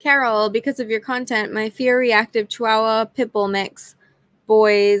Carol, because of your content, my fear-reactive Chihuahua Pitbull mix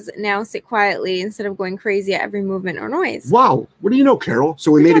boys now sit quietly instead of going crazy at every movement or noise. Wow. What do you know, Carol?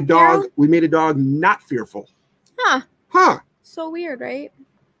 So we made a dog. Carol? We made a dog not fearful. Huh. So weird, right?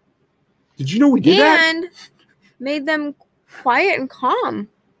 Did you know we did that? And made them quiet and calm.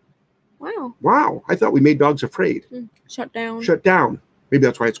 Wow. Wow. I thought we made dogs afraid. Shut down. Shut down. Maybe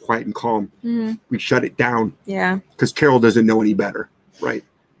that's why it's quiet and calm. We shut it down. Yeah. Because Carol doesn't know any better. Right.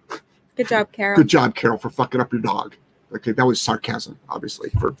 Good job, Carol. Good job, Carol, for fucking up your dog. Okay, that was sarcasm, obviously,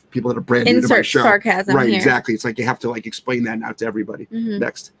 for people that are brand new to my show. Sarcasm right, here. Exactly. It's like you have to like explain that now to everybody.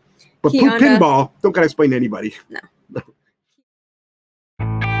 Next. But poop pinball, don't gotta explain to anybody. No.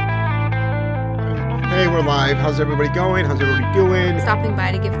 Hey, we're live. How's everybody going? How's everybody doing? Stopping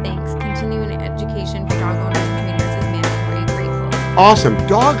by to give thanks. Continuing education for dog owners and trainers is mandatory. Grateful. Awesome.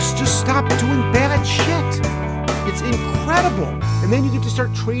 Dogs just stop doing bad shit. It's incredible. And then you get to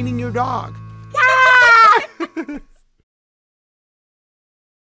start training your dog.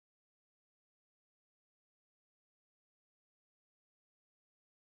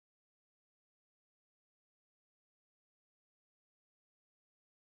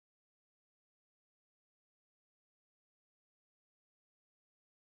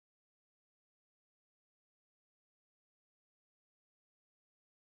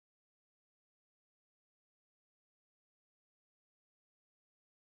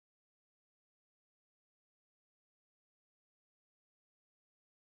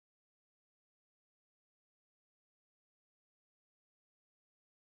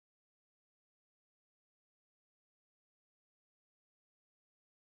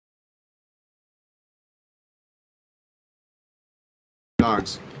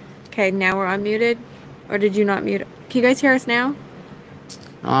 Dogs. Okay, now we're unmuted. Or did you not mute? Can you guys hear us now?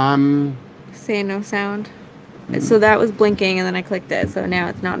 Say no sound. So that was blinking and then I clicked it. So now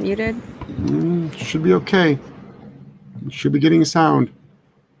it's not muted. Should be okay. Should be getting a sound.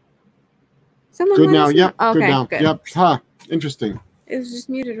 Someone good now. Yep. Okay, good now. Good. Yep. Huh. Interesting. It was just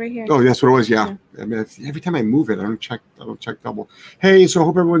muted right here. Oh, that's what it was. Yeah. I mean, every time I move it, I don't check double. Hey, so I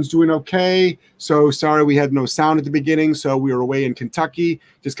hope everyone's doing okay. So sorry we had no sound at the beginning. So we were away in Kentucky.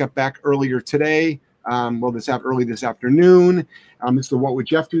 Just got back earlier today. Early this afternoon. It's the What Would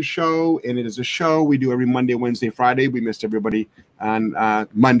Jeff Do show, and it is a show we do every Monday, Wednesday, Friday. We missed everybody on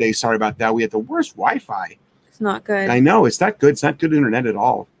Monday. Sorry about that. We had the worst Wi-Fi. It's not good. I know. It's not good. It's not good internet at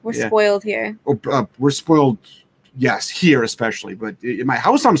all. We're spoiled here. We're spoiled. Yes, here especially, but in my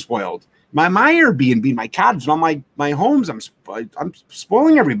house I'm spoiled. My Airbnb, my cottage, and all my homes, I'm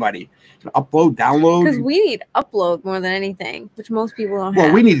spoiling everybody. Upload, download. Because we need upload more than anything, which most people don't have.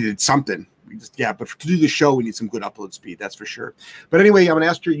 Well, we needed something. But to do the show, we need some good upload speed. That's for sure. But anyway, I'm going to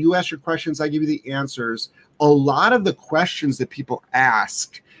ask you ask your questions. I give you the answers. A lot of the questions that people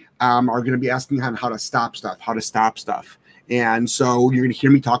ask are going to be asking on how to stop stuff. And so you're going to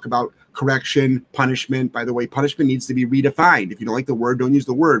hear me talk about correction, punishment. By the way, punishment needs to be redefined. If you don't like the word, don't use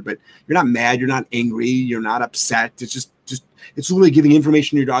the word. But you're not mad, you're not angry, you're not upset. It's just it's literally giving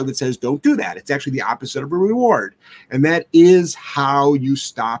information to your dog that says don't do that. It's actually the opposite of a reward. And that is how you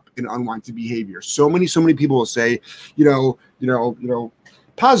stop an unwanted behavior. So many people will say,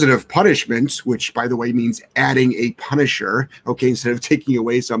 positive punishment, which by the way means adding a punisher, okay, instead of taking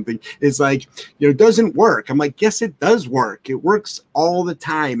away something, is like, doesn't work. I'm like, yes, it does work. It works all the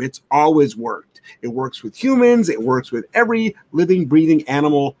time. It's always worked. It works with humans. It works with every living, breathing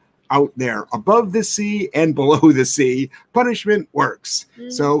animal out there, above the sea and below the sea. Punishment works.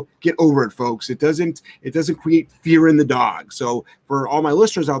 So get over it, folks. It doesn't create fear in the dog. So for all my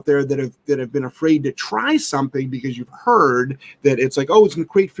listeners out there that have been afraid to try something because you've heard that it's like, oh, it's going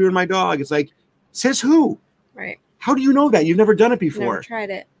to create fear in my dog. It's like, says who? Right. How do you know that? You've never done it before. Never tried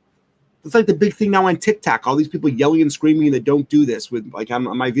it. It's like the big thing now on TikTok. All these people yelling and screaming that don't do this with like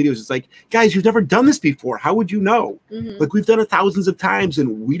on my videos. It's like, guys, you've never done this before. How would you know? Like we've done it thousands of times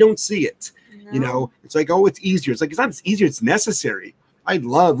and we don't see it. No. It's like, oh, it's easier. It's like, it's not as easier. It's necessary.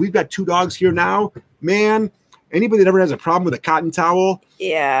 We've got 2 dogs here now, man. Anybody that ever has a problem with a cotton towel?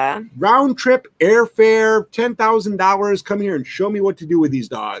 Yeah. Round trip, airfare, $10,000. Come here and show me what to do with these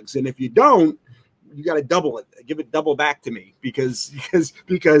dogs. And if you don't, you got to double it. Give it double back to me because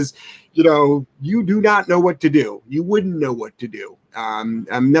you do not know what to do. You wouldn't know what to do.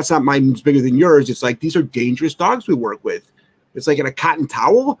 That's not mine's bigger than yours. It's like these are dangerous dogs we work with. It's like in a cotton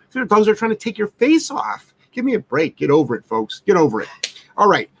towel. These dogs are trying to take your face off. Give me a break. Get over it, folks. Get over it. All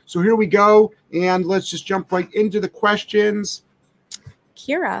right. So here we go. And let's just jump right into the questions.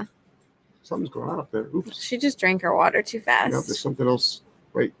 Kira. Something's going on up there. Oops. She just drank her water too fast. There's something else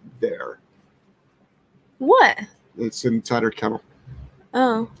right there. What? It's inside her kennel.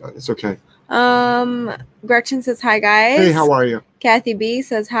 Oh. It's okay. Gretchen says hi, guys. Hey, how are you? Kathy B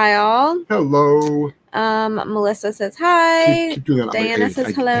says hi, all. Hello. Melissa says hi. Keep doing that. Diana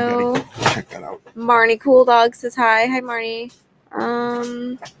says hello. I gotta check that out. Marnie Cool Dog says hi. Hi, Marnie.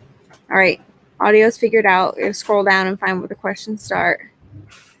 All right. Audio's figured out. You scroll down and find where the questions start.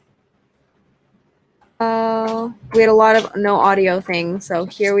 We had a lot of no audio things, so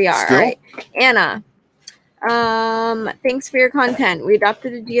here we are. Still? All right. Anna. Thanks for your content. We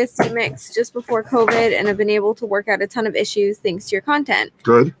adopted a GSD mix just before COVID and have been able to work out a ton of issues thanks to your content.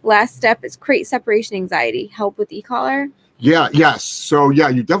 Good. Last step is crate separation anxiety. Help with e-collar? Yeah, yes. So yeah,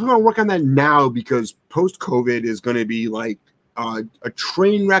 you definitely want to work on that now because post-COVID is going to be like a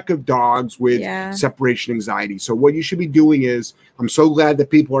train wreck of dogs with separation anxiety. So what you should be doing is, I'm so glad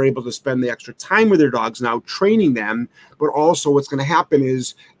that people are able to spend the extra time with their dogs now, training them. But also what's going to happen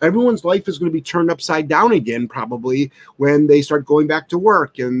is everyone's life is going to be turned upside down again, probably when they start going back to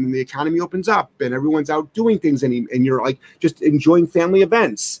work and the economy opens up and everyone's out doing things and you're like just enjoying family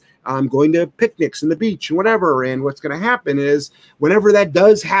events. Going to picnics in the beach and whatever. And what's going to happen is whenever that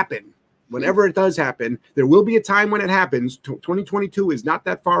does happen, whenever it does happen, there will be a time when it happens. 2022 is not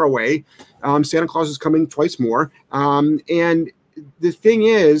that far away. Santa Claus is coming twice more. And the thing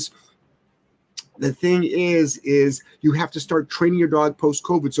is you have to start training your dog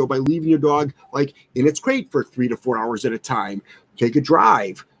post-COVID. So by leaving your dog like in its crate for 3 to 4 hours at a time, take a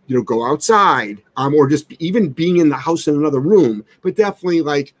drive, go outside, or just even being in the house in another room, but definitely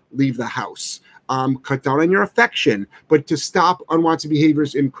like leave the house. Cut down on your affection, but to stop unwanted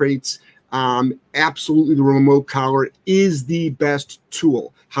behaviors in crates, absolutely the remote collar is the best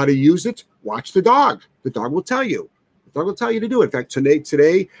tool. How to use it? Watch the dog. The dog will tell you. The dog will tell you to do it. In fact,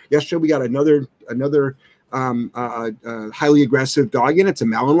 yesterday we got another highly aggressive dog in. It's a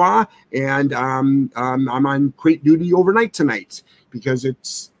Malinois, and I'm on crate duty overnight tonight because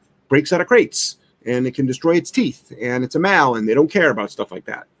it breaks out of crates and it can destroy its teeth, and it's a Mal, and they don't care about stuff like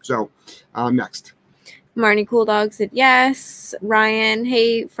that. So next. Marnie Cool Dog said yes. Ryan,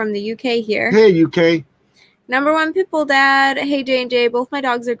 hey, from the UK here. Hey, UK. Number 1 Pitbull Dad. Hey, J&J, both my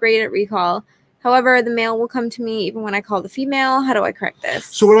dogs are great at recall. However, the male will come to me even when I call the female. How do I correct this?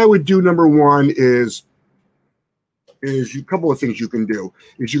 So what I would do, number 1, is a couple of things you can do.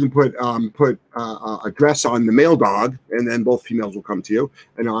 Is you can put a dress on the male dog, and then both females will come to you.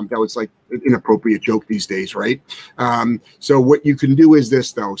 And that was like an inappropriate joke these days, right? So what you can do is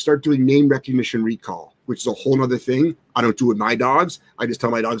this, though. Start doing name recognition recall, which is a whole nother thing. I don't do with my dogs. I just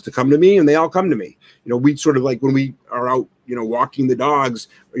tell my dogs to come to me, and they all come to me. We sort of like when we are out, walking the dogs,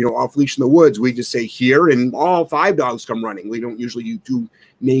 off leash in the woods, we just say here, and all 5 dogs come running. We don't usually do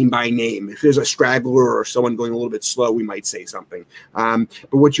name by name. If there's a straggler or someone going a little bit slow, we might say something. But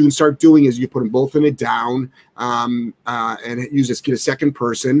what you can start doing is you put them both in a down and get a second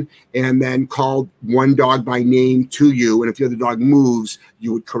person, and then call one dog by name to you. And if the other dog moves,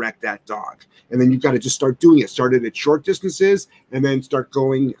 you would correct that dog. And then you've got to just start doing it. Start it at short distances and then start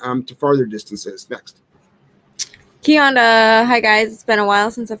going to farther distances. Next. Kionda, hi guys. It's been a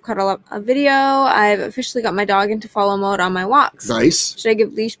while since I've cuddled up a video. I've officially got my dog into follow mode on my walks. Nice. Should I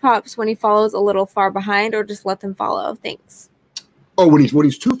give leash pops when he follows a little far behind, or just let them follow? Thanks. Oh, when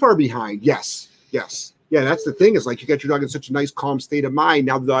he's too far behind, yes. Yeah, that's the thing. Is like you got your dog in such a nice, calm state of mind.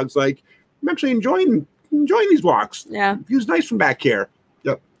 Now the dog's like, I'm actually enjoying these walks. Yeah. View's nice from back here.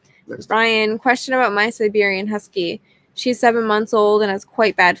 Yep. Next. Brian, question about my Siberian Husky. She's 7 months old and has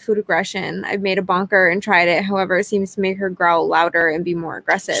quite bad food aggression. I've made a bonker and tried it. However, it seems to make her growl louder and be more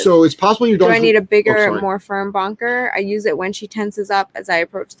aggressive. So it's possible your dog. Do I need a bigger, more firm bonker? I use it when she tenses up as I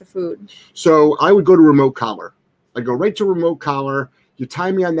approach the food. So I would go to remote collar. I'd go right to remote collar. Your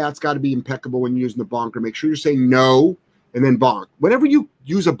timing on that's got to be impeccable when you're using the bonker. Make sure you're saying no and then bonk. Whenever you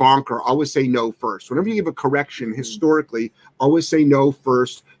use a bonker, always say no first. Whenever you give a correction, historically, always say no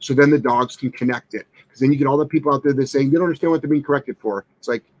first, so then the dogs can connect it. Because then you get all the people out there that saying they don't understand what they're being corrected for. It's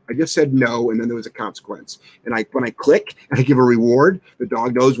like, I just said no, and then there was a consequence. And when I click and I give a reward, the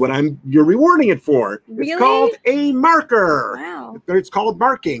dog knows what you're rewarding it for. Really? It's called a marker. Wow. It's called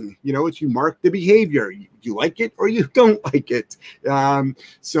marking. It's you mark the behavior. You like it or you don't like it.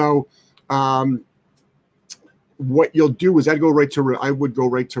 What you'll do is I would go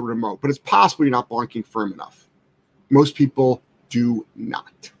right to remote, but it's possible you're not bonking firm enough. Most people do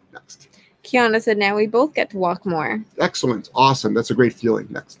not. Next. Kiana said, now we both get to walk more. Excellent. Awesome. That's a great feeling.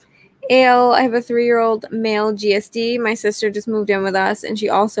 Next. Ale, I have a 3-year-old male GSD. My sister just moved in with us, and she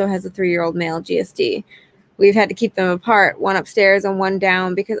also has a 3-year-old male GSD. We've had to keep them apart, one upstairs and one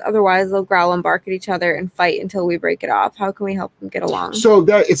down, because otherwise they'll growl and bark at each other and fight until we break it off. How can we help them get along? So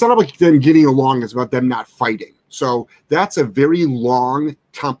that it's not about them getting along, it's about them not fighting. So that's a very long,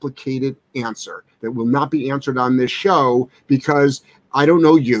 complicated answer that will not be answered on this show, because I don't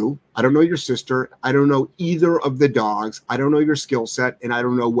know you, I don't know your sister, I don't know either of the dogs, I don't know your skill set, and I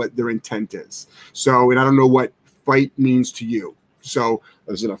don't know what their intent is. So, and I don't know what fight means to you. So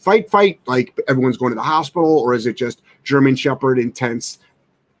is it a fight, like everyone's going to the hospital, or is it just German Shepherd intense,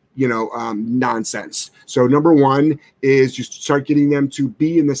 nonsense? So number one is you start getting them to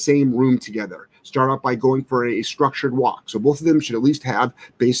be in the same room together. Start out by going for a structured walk. So both of them should at least have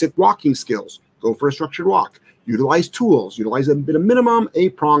basic walking skills. Go for a structured walk. Utilize tools. Utilize a minimum a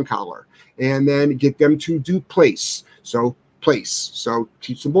prong collar, and then get them to do place. So place. So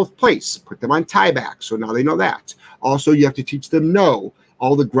teach them both place. Put them on tie back. So now they know that. Also, you have to teach them no.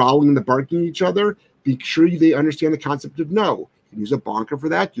 All the growling and the barking at each other, be sure they understand the concept of no. You can use a bonker for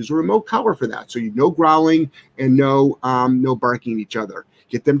that. Use a remote collar for that. So you no growling and no barking at each other.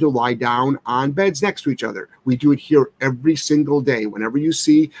 Get them to lie down on beds next to each other. We do it here every single day. Whenever you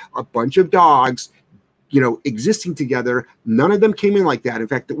see a bunch of dogs, existing together, none of them came in like that. In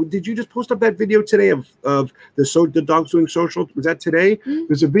fact, did you just post up that video today of the dogs doing social? Was that today? Mm-hmm.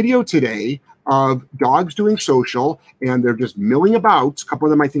 There's a video today of dogs doing social, and they're just milling about. A couple of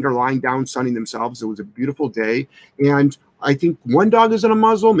them, I think, are lying down, sunning themselves. It was a beautiful day, and I think one dog is in a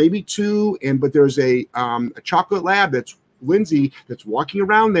muzzle, maybe two, but there's a chocolate lab that's Lindsay that's walking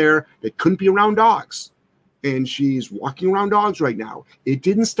around there that couldn't be around dogs. And she's walking around dogs right now. It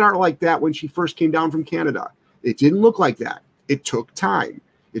didn't start like that when she first came down from Canada. It didn't look like that. It took time.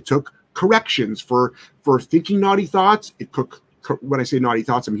 It took corrections for thinking naughty thoughts. It took, when I say naughty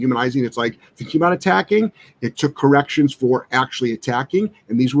thoughts, I'm humanizing. It's like thinking about attacking. It took corrections for actually attacking.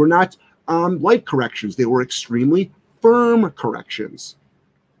 And these were not light corrections. They were extremely firm corrections.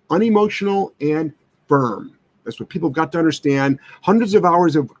 Unemotional and firm. That's what people have got to understand. Hundreds of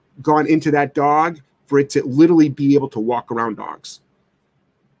hours have gone into that dog for it to literally be able to walk around dogs.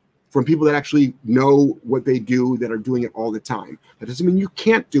 From people that actually know what they do, that are doing it all the time. That doesn't mean you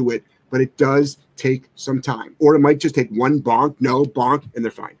can't do it, but it does take some time. Or it might just take one bonk, and they're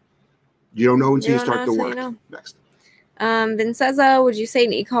fine. You don't know until you start the work. Next. Vinceza, would you say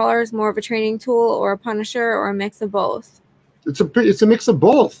an e-collar is more of a training tool or a punisher or a mix of both? It's a mix of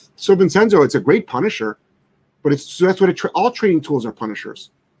both. So Vincenzo, it's a great punisher, but that's what all training tools are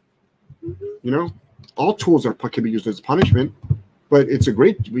punishers. Mm-hmm. All tools can be used as punishment, but it's a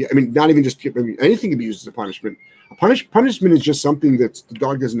great. Not even just. Anything can be used as a punishment. Punishment is just something that the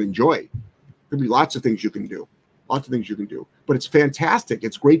dog doesn't enjoy. There'll be lots of things you can do, but it's fantastic.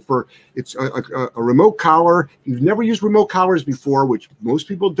 It's great for. It's a remote collar. If you've never used remote collars before, which most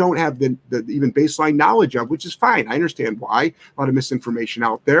people don't have the even baseline knowledge of, which is fine. I understand why. A lot of misinformation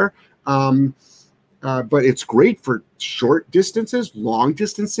out there. But it's great for short distances, long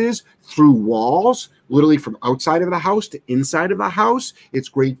distances, through walls, literally from outside of the house to inside of the house. It's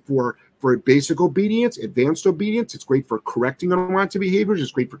great for basic obedience, advanced obedience. It's great for correcting unwanted behaviors.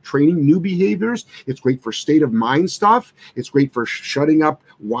 It's great for training new behaviors. It's great for state of mind stuff. It's great for shutting up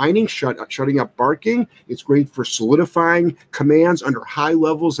whining, shutting up barking. It's great for solidifying commands under high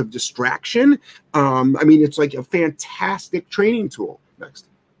levels of distraction. It's like a fantastic training tool. Next.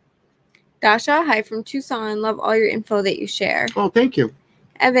 Dasha, hi from Tucson. Love all your info that you share. Oh, thank you.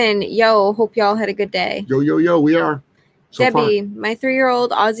 Evan, hope y'all had a good day. Yo, we are. So Debbie, far. My 3-year-old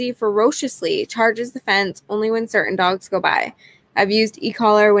Aussie ferociously charges the fence only when certain dogs go by. I've used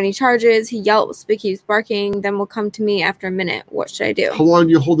e-collar when he charges. He yelps but keeps barking, then will come to me after a minute. What should I do? How long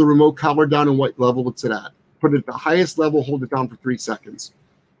do you hold the remote collar down and what level it's it at? Put it at the highest level, hold it down for 3 seconds.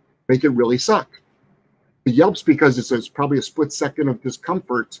 Make it really suck. It yelps because it's probably a split second of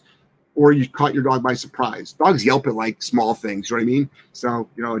discomfort, or you caught your dog by surprise. Dogs yelp at like small things, you know what I mean? So,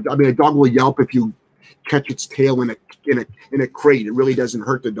 a dog will yelp if you catch its tail in a crate. It really doesn't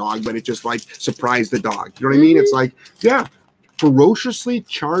hurt the dog, but it just like surprised the dog. You know what I mean? It's like, yeah,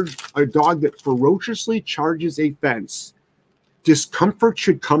 a dog that ferociously charges a fence. Discomfort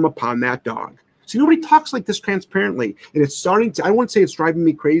should come upon that dog. See, nobody talks like this transparently, and it's starting to, I wouldn't say it's driving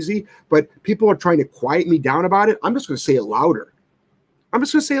me crazy, but people are trying to quiet me down about it. I'm just going to say it louder.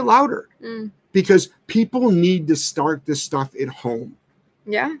 Because people need to start this stuff at home.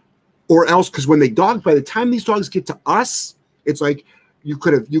 Yeah. Or else, because by the time these dogs get to us, it's like you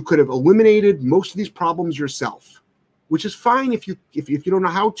could have eliminated most of these problems yourself, which is fine if you don't know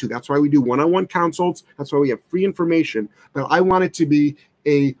how to. That's why we do one-on-one consults. That's why we have free information. But I want it to be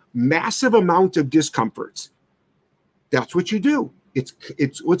a massive amount of discomforts. That's what you do. It's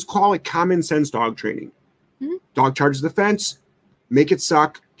let's call it common sense dog training. Dog charges the fence, make it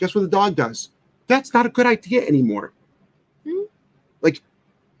suck. Guess what the dog does? That's not a good idea anymore. Mm-hmm. Like,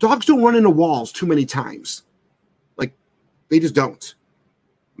 dogs don't run into walls too many times. Like, they just don't.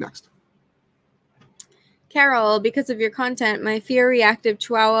 Next. Carol, because of your content, my fear-reactive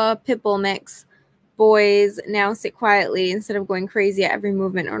Chihuahua Pitbull mix boys now sit quietly instead of going crazy at every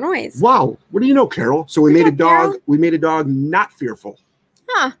movement or noise. Wow. What do you know, Carol? So we made a dog. Carol? We made a dog not fearful.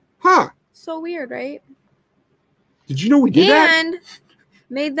 Huh. So weird, right? Did you know we did that? And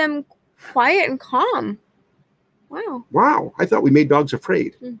made them quiet and calm. Wow. Wow. I thought we made dogs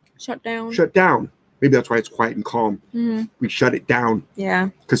afraid. Shut down. Shut down. Maybe that's why it's quiet and calm. Mm-hmm. We shut it down. Yeah.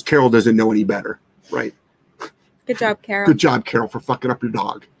 Because Carol doesn't know any better. Right. Good job, Carol. Good job, Carol, for fucking up your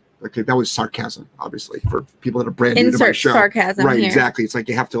dog. Okay, that was sarcasm, obviously, for people that are brand new to my show. Sarcasm right, here. Exactly. It's like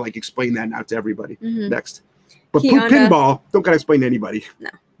you have to like explain that now to everybody. Mm-hmm. Next. But pinball, don't gotta explain to anybody.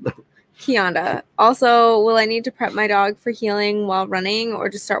 No. Kianda. Also, will I need to prep my dog for healing while running or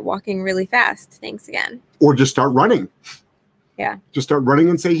just start walking really fast? Thanks again. Or just start running. Yeah. Just start running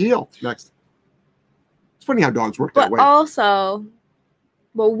and say heel. Next. It's funny how dogs work that way. But also,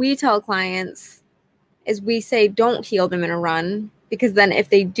 what we tell clients is we say don't heel them in a run, because then if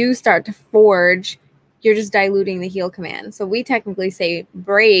they do start to forge, you're just diluting the heel command. So we technically say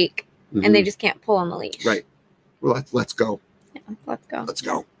break, and they just can't pull on the leash. Right. Well, let's go. Yeah, let's go. Let's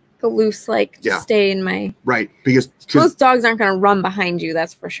go. Go loose, like just stay in my. Right, because most dogs aren't going to run behind you.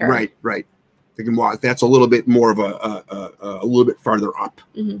 That's for sure. Right, right. They can walk. That's a little bit more of a little bit farther up.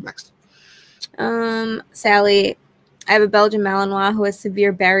 Mm-hmm. Next. Sally, I have a Belgian Malinois who has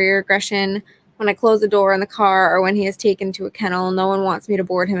severe barrier aggression. When I close the door in the car or when he is taken to a kennel, no one wants me to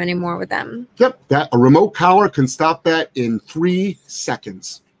board him anymore with them. Yep, a remote collar can stop that in 3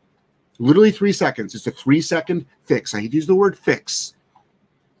 seconds. Literally 3 seconds. It's a 3-second fix. I use the word fix.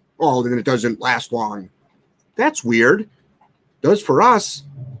 Oh, then it doesn't last long. That's weird. Does for us.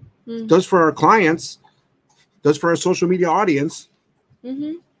 Does for our clients. Does for our social media audience.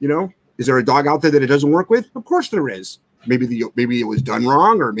 Mm-hmm. You know, is there a dog out there that it doesn't work with? Of course there is. Maybe it was done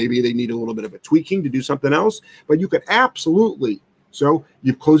wrong, or maybe they need a little bit of a tweaking to do something else. But you could absolutely. So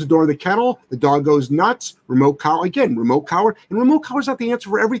you close the door of the kennel, the dog goes nuts. Remote collar again. Remote collar, and remote collar is not the answer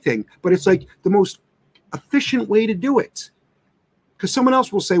for everything, but it's like the most efficient way to do it. Because someone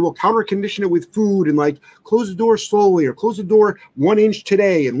else will say, well, counter condition it with food and like close the door slowly, or close the door 1 inch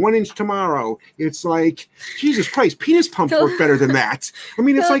today and 1 inch tomorrow. It's like, Jesus Christ, penis pumps work better than that. I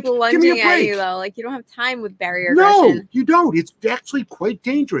mean, it's like give me a break. At you, though. Like, you don't have time with barrier aggression. No, you don't. It's actually quite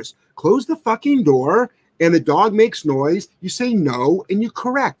dangerous. Close the fucking door and the dog makes noise. You say no and you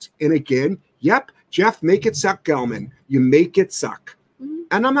correct. And again, yep, Jeff, make it suck, Gelman. You make it suck. Mm-hmm.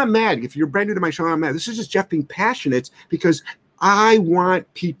 And I'm not mad. If you're brand new to my show, I'm not mad. This is just Jeff being passionate because I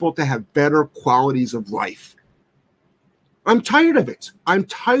want people to have better qualities of life. I'm tired of it. I'm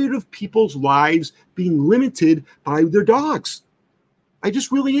tired of people's lives being limited by their dogs. I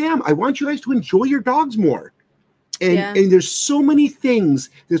just really am. I want you guys to enjoy your dogs more. And there's so many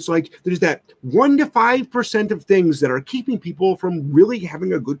things that's like, there's that 1 to 5% of things that are keeping people from really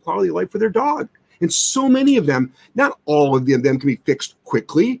having a good quality of life for their dog. And so many of them, not all of them can be fixed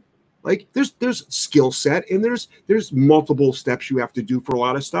quickly. Like there's skill set and there's multiple steps you have to do for a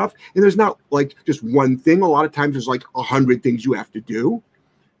lot of stuff. And there's not like just one thing. A lot of times there's like 100 things you have to do.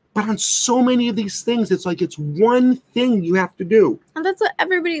 But on so many of these things, it's like it's one thing you have to do. And that's what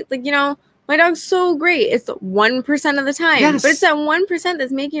everybody, like, you know, my dog's so great. It's 1% of the time. Yes. But it's that 1%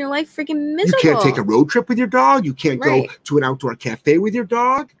 that's making your life freaking miserable. You can't take a road trip with your dog. You can't go to an outdoor cafe with your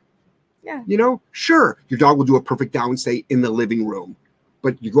dog. Yeah. You know, sure, your dog will do a perfect down stay in the living room.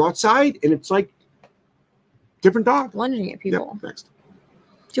 But you go outside and it's like different dog. Lunging at people. Yep, next.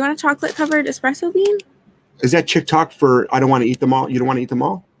 Do you want a chocolate covered espresso bean? Is that chick talk for I don't want to eat them all? You don't want to eat them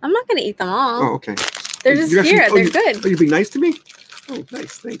all? I'm not going to eat them all. Oh, okay. They're just here. They're good. Oh, you're being nice to me? Oh,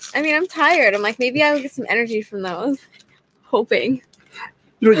 nice. Thanks. I mean, I'm tired. I'm like, maybe I'll get some energy from those. Hoping.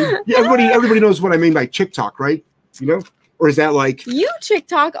 You know, everybody knows what I mean by chick talk, right? You know? Or is that like you chick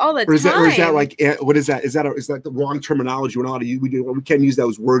talk all the time? Or is that like what is that? Is that the wrong terminology? We're not allowed to use, we can't use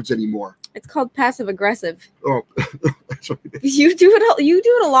those words anymore. It's called passive aggressive. Oh, you do it. You do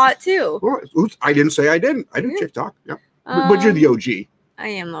it a lot too. Well, oops, I didn't say I didn't. I do chick talk. Yeah, but you're the OG. I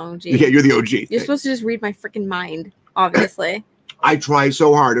am the OG. Yeah, you're the OG. You're supposed to just read my freaking mind, obviously. I try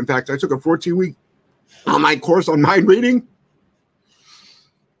so hard. In fact, I took a 14-week online course on mind reading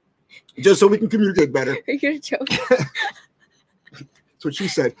just so we can communicate better. Are you gonna joke? That's what she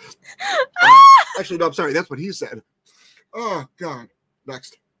said. Actually, no, I'm sorry. That's what he said. Oh, God.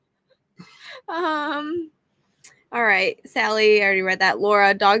 Next. All right, Sally, I already read that.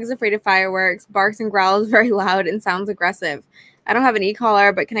 Laura, dog is afraid of fireworks, barks and growls very loud, and sounds aggressive. I don't have an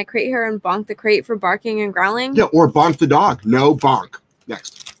e-collar, but can I crate her and bonk the crate for barking and growling? Yeah, or bonk the dog. No bonk.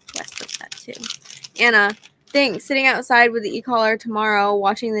 Next. Wes does that too. Anna, thanks. Sitting outside with the e-collar tomorrow,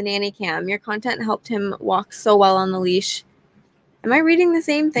 watching the nanny cam. Your content helped him walk so well on the leash. Am I reading the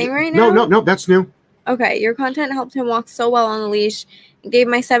same thing right now? No, that's new. Okay, your content helped him walk so well on the leash and gave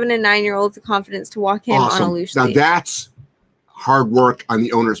my 7 and 9-year-olds the confidence to walk him on a leash. Now that's hard work on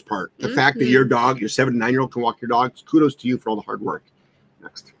the owner's part. The fact that your dog, your 7 and 9-year-old can walk your dog, kudos to you for all the hard work.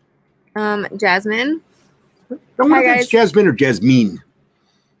 Next. Jasmine. Don't know if it's Jasmine or Jasmine.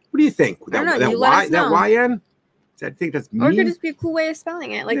 What do you think? I don't know. You let us know. That YN? I think that's mean. Or it could just be a cool way of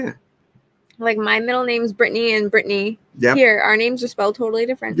spelling it. Like my middle name's Brittany and Brittany. Yep. Here, our names are spelled totally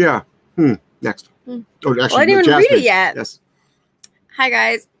different. Yeah. Next. Oh, actually, well, I didn't even read it yet. Yes. Hi,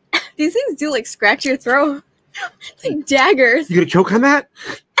 guys. These things do like scratch your throat. Like daggers. You gonna choke on that?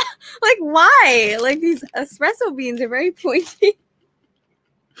 Like, why? Like, these espresso beans are very pointy.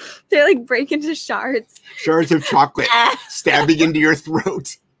 They like break into shards. Shards of chocolate stabbing into your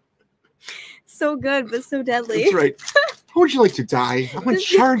throat. So good, but so deadly. That's right. How would you like to die? I want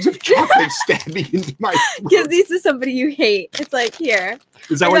shards of chocolate stabbing into my throat. Give these to somebody you hate. It's like, here.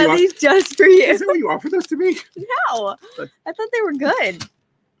 Is that what you want? These just for you. Is that what you offer those to me? No. I thought they were good.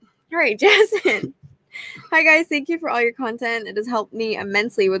 All right, Jasmine. Hi, guys. Thank you for all your content. It has helped me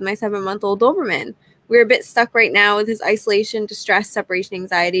immensely with my 7-month-old Doberman. We're a bit stuck right now with his isolation, distress, separation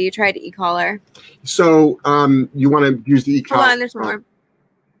anxiety. Tried e-collar. So you want to use the e-collar? Hold on, there's more.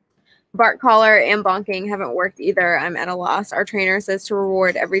 Bark collar and bonking haven't worked either. I'm at a loss. Our trainer says to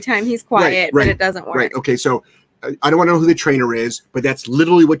reward every time he's quiet, but it doesn't work. Right. Okay. So I don't want to know who the trainer is, but that's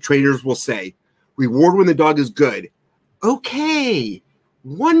literally what trainers will say. Reward when the dog is good. Okay.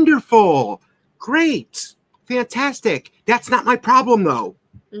 Wonderful. Great. Fantastic. That's not my problem, though.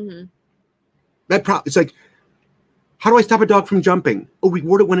 It's like, how do I stop a dog from jumping? Oh,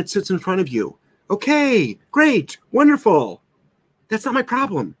 reward it when it sits in front of you. Okay. Great. Wonderful. That's not my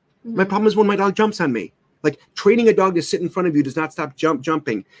problem. My problem is when my dog jumps on me. Like, training a dog to sit in front of you does not stop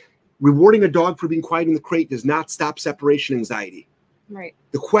jumping. Rewarding a dog for being quiet in the crate does not stop separation anxiety. Right.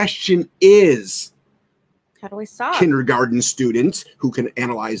 The question is, how do I stop? Kindergarten students who can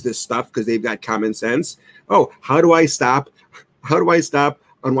analyze this stuff because they've got common sense. Oh, how do I stop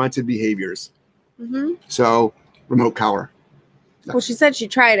unwanted behaviors? So, remote collar. Well, she said she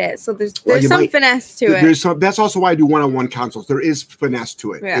tried it, so there's some finesse to it. That's also why I do one-on-one consults. There is finesse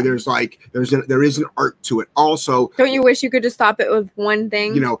to it. Yeah. There is an art to it. Also, don't you wish you could just stop it with one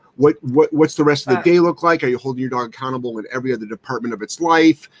thing? You know, what's the rest of the day look like? Are you holding your dog accountable in every other department of its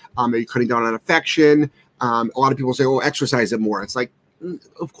life? Are you cutting down on affection? A lot of people say, "Oh, exercise it more." It's like,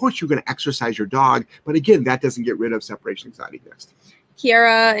 of course you're going to exercise your dog, but again, that doesn't get rid of separation anxiety. Next.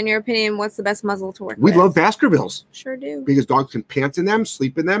 Kiara, in your opinion, what's the best muzzle to work with? We love Baskervilles. Sure do. Because dogs can pant in them,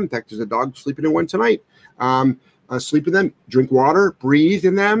 sleep in them. In fact, there's a dog sleeping in one tonight. Sleep in them, drink water, breathe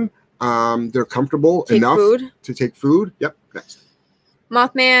in them. They're comfortable enough to take food. Yep. Next.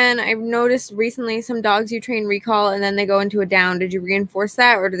 Mothman, I've noticed recently some dogs you train recall and then they go into a down. Did you reinforce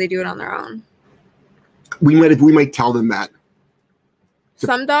that or do they do it on their own? We might tell them that.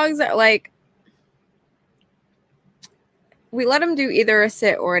 Some dogs are like, we let them do either a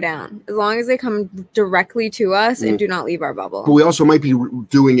sit or a down, as long as they come directly to us and do not leave our bubble. But we also might be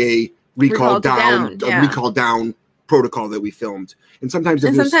doing a recall down protocol that we filmed. And sometimes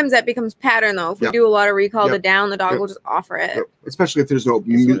that becomes pattern, though. If we do a lot of recall to down, the dog will just offer it. Especially if there's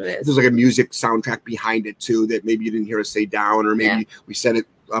there's like a music soundtrack behind it too, that maybe you didn't hear us say down, or maybe we said it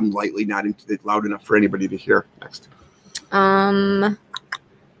lightly, not loud enough for anybody to hear. Next.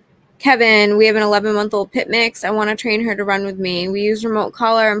 Kevin, we have an 11-month-old pit mix. I want to train her to run with me. We use remote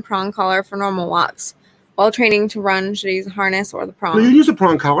collar and prong collar for normal walks. While training to run, should I use a harness or the prong? No, you use a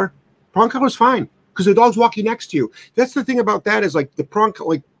prong collar. Prong collar is fine because the dog's walking next to you. That's the thing about that is like the prong,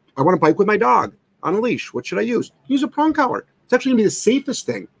 like I want to bike with my dog on a leash. What should I use? Use a prong collar. It's actually going to be the safest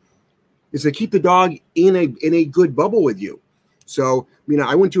thing is to keep the dog in a good bubble with you. So,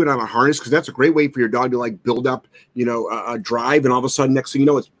 I wouldn't do it on a harness because that's a great way for your dog to like build up, a drive. And all of a sudden, next thing you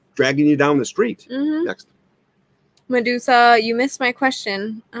know, it's dragging you down the street. Next. Medusa, you missed my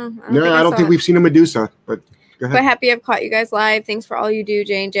question. I don't think we've seen a Medusa, but go ahead. But happy I've caught you guys live. Thanks for all you do,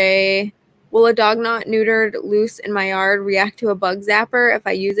 J&J. Will a dog not neutered loose in my yard react to a bug zapper if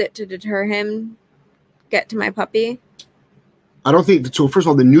I use it to deter him get to my puppy? I don't think so. First of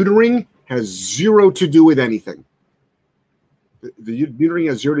all, the neutering has zero to do with anything. The neutering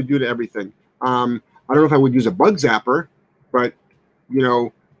has zero to do to everything. I don't know if I would use a bug zapper, but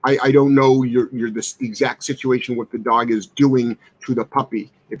I don't know the exact situation, what the dog is doing to the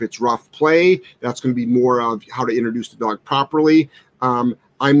puppy. If it's rough play, that's going to be more of how to introduce the dog properly. I'm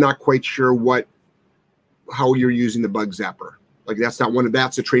not quite sure how you're using the bug zapper. Like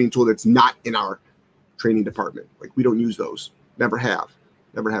that's a training tool that's not in our training department. Like we don't use those. Never have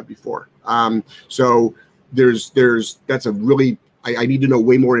before. So that's a really, I need to know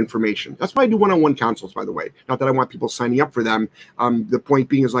way more information. That's why I do one-on-one consults, by the way. Not that I want people signing up for them. The point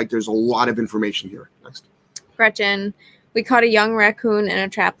being is like there's a lot of information here. Next. Gretchen, we caught a young raccoon in a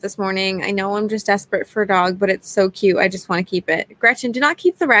trap this morning. I know I'm just desperate for a dog, but it's so cute. I just want to keep it. Gretchen, do not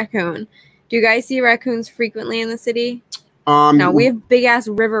keep the raccoon. Do you guys see raccoons frequently in the city? No, we have big-ass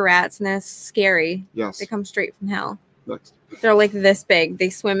river rats, and that's scary. Yes. They come straight from hell. Next. They're like this big. They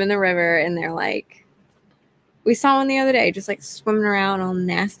swim in the river, and they're like... We saw one the other day, just like swimming around all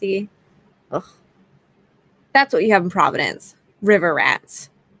nasty. Ugh. That's what you have in Providence. River rats.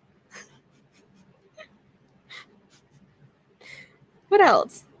 What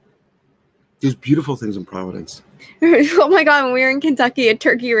else? There's beautiful things in Providence. Oh my God, when we were in Kentucky, a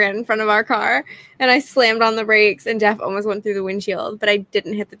turkey ran in front of our car, and I slammed on the brakes, and Jeff almost went through the windshield, but I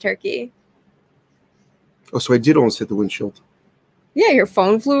didn't hit the turkey. Oh, so I did almost hit the windshield. Yeah, your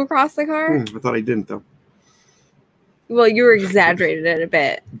phone flew across the car? I thought I didn't, though. Well, you were exaggerated it a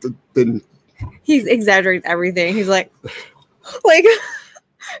bit. He exaggerates everything. He's like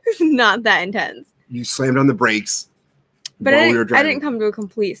it's not that intense. You slammed on the brakes. But I didn't come to a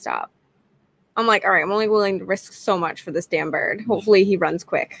complete stop. I'm like, all right, I'm only willing to risk so much for this damn bird. Hopefully he runs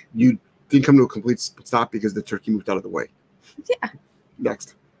quick. You didn't come to a complete stop because the turkey moved out of the way. Yeah.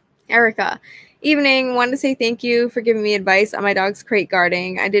 Next. Erica. Evening, wanted to say thank you for giving me advice on my dog's crate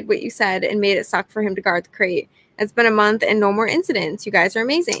guarding. I did what you said and made it suck for him to guard the crate. It's been a month and no more incidents. You guys are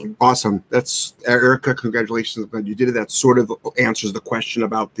amazing. Awesome. That's Erica. Congratulations. You did it. That sort of answers the question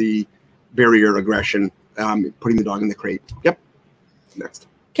about the barrier aggression, putting the dog in the crate. Yep. Next.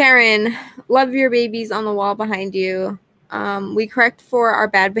 Karen, love your babies on the wall behind you. We correct for our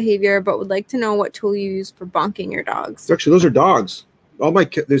bad behavior, but would like to know what tool you use for bonking your dogs. Actually, those are dogs.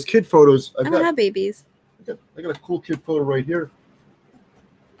 There's kid photos. I don't have babies. I got a cool kid photo right here.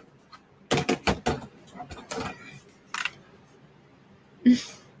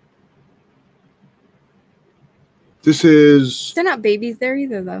 They're not babies there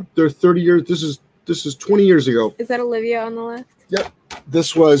either, though. They're 30 years. This is 20 years ago. Is that Olivia on the left? Yep.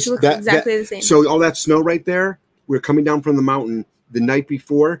 This was exactly the same. So all that snow right there, we were coming down from the mountain the night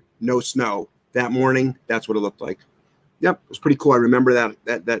before, no snow. That morning, that's what it looked like. Yep, it was pretty cool. I remember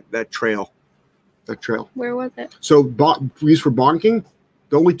that trail. That trail. Where was it? So we use for bonking.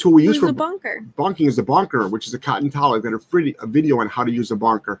 The only tool we use for bonker. Bonking is the bonker, which is a cotton towel. I've got a video on how to use a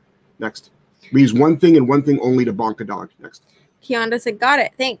bonker. Next. We use one thing and one thing only to bonk a dog. Next. Kianda said, got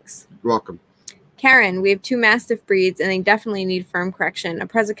it. Thanks. You're welcome. Karen, we have 2 Mastiff breeds, and they definitely need firm correction. A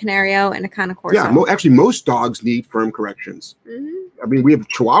Preza Canario and a Cane Corso. Yeah, actually, most dogs need firm corrections. I mean, we have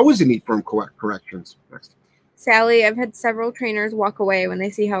Chihuahuas that need firm corrections. Next. Sally, I've had several trainers walk away when they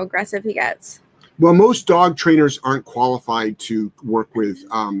see how aggressive he gets. Well, most dog trainers aren't qualified to work with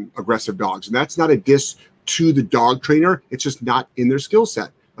aggressive dogs. And that's not a diss to the dog trainer. It's just not in their skill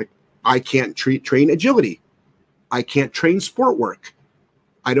set. Like, I can't train agility. I can't train sport work.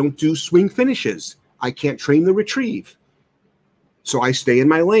 I don't do swing finishes. I can't train the retrieve. So I stay in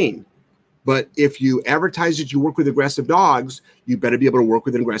my lane. But if you advertise that you work with aggressive dogs, you better be able to work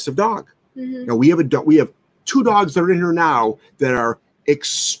with an aggressive dog. Now, we have 2 dogs that are in here now that are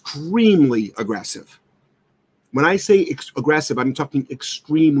extremely aggressive. When I say aggressive, I'm talking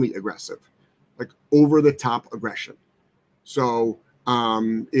extremely aggressive, like over the top aggression. So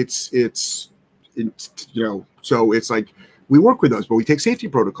it's like we work with those, but we take safety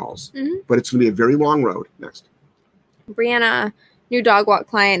protocols. But it's going to be a very long road. Next. Brianna, new dog walk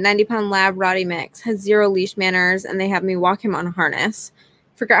client, 90-pound lab Roddy mix, has 0 leash manners, and they have me walk him on a harness.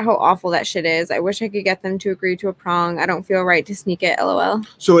 Forgot how awful that shit is. I wish I could get them to agree to a prong. I don't feel right to sneak it, LOL.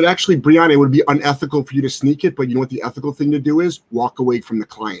 So Brianna, it would be unethical for you to sneak it, but you know what the ethical thing to do is? Walk away from the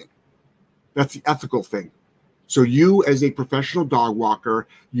client. That's the ethical thing. So you, as a professional dog walker,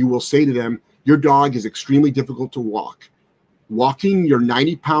 you will say to them, your dog is extremely difficult to walk. Walking your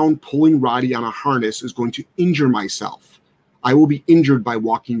 90-pound pulling Roddy on a harness is going to injure myself. I will be injured by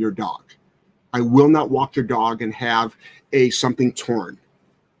walking your dog. I will not walk your dog and have something torn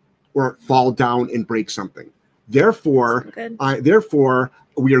or fall down and break something. Therefore,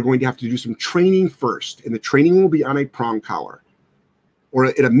 we are going to have to do some training first, and the training will be on a prong collar, or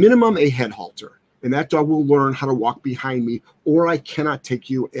at a minimum, a head halter. And that dog will learn how to walk behind me, or I cannot take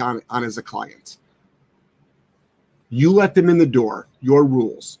you on as a client. You let them in the door, your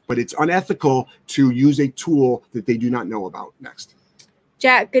rules, but it's unethical to use a tool that they do not know about. Next.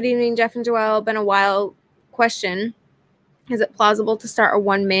 Jack, good evening, Jeff and Joelle. Been a while. Question. Is it plausible to start a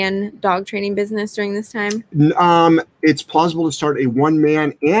one-man dog training business during this time? It's plausible to start a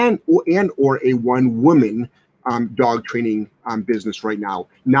one-man and or a one-woman dog training business right now.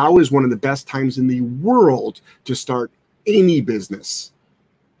 Now is one of the best times in the world to start any business.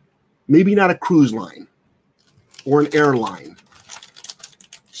 Maybe not a cruise line or an airline.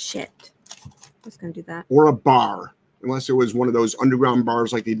 Shit. I was going to do that. Or a bar, unless it was one of those underground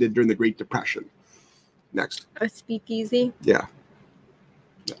bars like they did during the Great Depression. Next. A speakeasy? Yeah.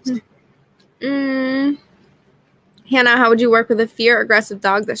 Next. Hannah, how would you work with a fear-aggressive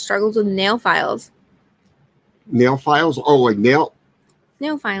dog that struggles with nail files? Nail files? Oh, like nail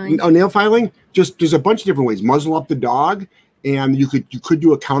filing. Oh, nail filing? Just there's a bunch of different ways. Muzzle up the dog, and you could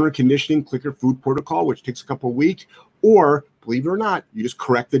do a counter conditioning clicker food protocol, which takes a couple of weeks, or believe it or not, you just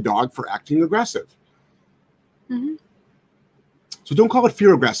correct the dog for acting aggressive. Mm-hmm. So don't call it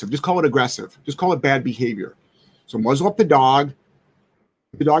fear aggressive. Just call it aggressive. Just call it bad behavior. So muzzle up the dog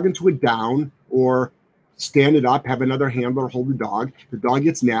into a down, or stand it up, have another handler hold the dog. The dog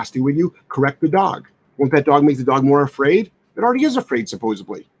gets nasty with you, correct the dog. Won't that dog make the dog more afraid? It already is afraid,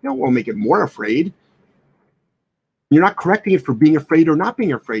 supposedly. You won't make it more afraid. You're not correcting it for being afraid or not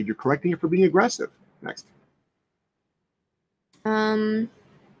being afraid. You're correcting it for being aggressive. Next.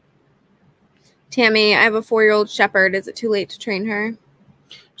 Tammy, I have a 4-year-old shepherd. Is it too late to train her?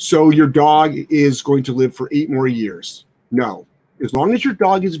 So your dog is going to live for 8 more years. No. As long as your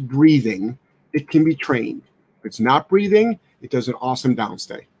dog is breathing, it can be trained. If it's not breathing, it does an awesome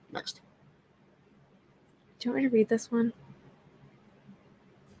downstay. Next. Do you want me to read this one?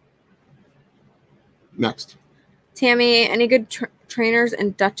 Next. Tammy, any good trainers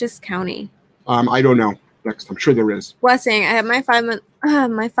in Dutchess County? I don't know. Next. I'm sure there is. Blessing, I have my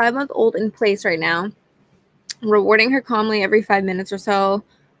 5-month-old in place right now. Rewarding her calmly every 5 minutes or so.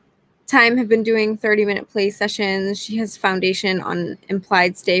 Time have been doing 30-minute play sessions. She has foundation on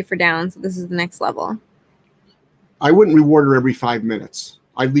implied stay for down, so this is the next level. I wouldn't reward her every 5 minutes.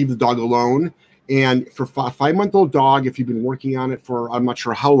 I'd leave the dog alone. And for a 5-month-old dog, if you've been working on it for, I'm not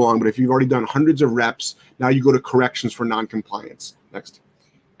sure how long, but if you've already done hundreds of reps, now you go to corrections for non-compliance. Next.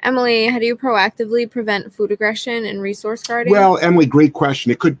 Emily, how do you proactively prevent food aggression and resource guarding? Well, Emily, great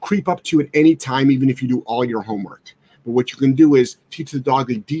question. It could creep up to you at any time, even if you do all your homework. But what you can do is teach the dog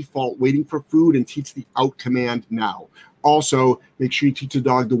a default waiting for food and teach the out command now. Also, make sure you teach the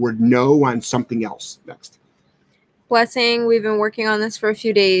dog the word no on something else. Next. Blessing, we've been working on this for a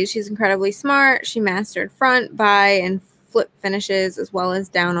few days. She's incredibly smart. She mastered front, by, and flip finishes, as well as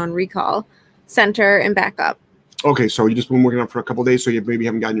down on recall, center, and backup. Okay, so you just been working on it for a couple of days, so you maybe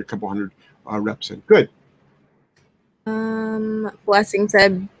haven't gotten your couple hundred reps in. Good. Blessing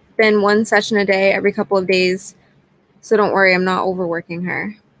said, been 1 session a day every couple of days. So don't worry, I'm not overworking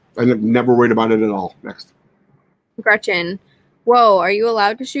her. I'm never worried about it at all. Next. Gretchen, whoa, are you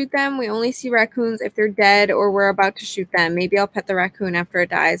allowed to shoot them? We only see raccoons if they're dead or we're about to shoot them. Maybe I'll pet the raccoon after it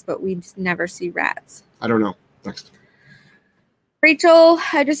dies, but we never see rats. I don't know. Next. Rachel,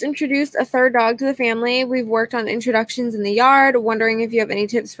 I just introduced a 3rd dog to the family. We've worked on introductions in the yard. Wondering if you have any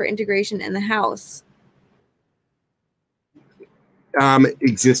tips for integration in the house.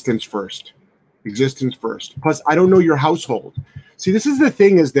 Existence first. Existence first. Plus, I don't know your household. See, this is the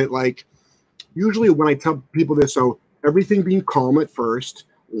thing is that, like, usually when I tell people this, so everything being calm at first,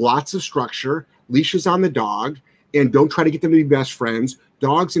 lots of structure, leashes on the dog, and don't try to get them to be best friends.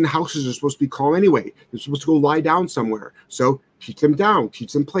 Dogs in houses are supposed to be calm anyway. They're supposed to go lie down somewhere. So keep them down, keep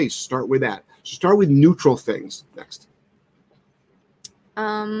them place. Start with that. So start with neutral things. Next.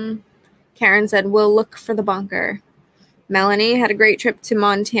 Karen said, we'll look for the bunker. Melanie had a great trip to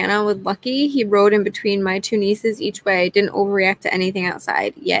Montana with Lucky. He rode in between my 2 nieces each way. Didn't overreact to anything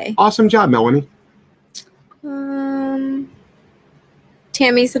outside. Yay. Awesome job, Melanie.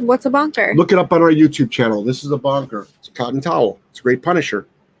 Tammy said, what's a bonker? Look it up on our YouTube channel. This is a bonker. It's a cotton towel. It's a great punisher.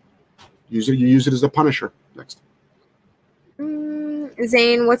 You use it as a punisher. Next.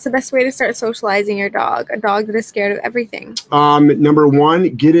 Zane, what's the best way to start socializing your dog? A dog that is scared of everything. Number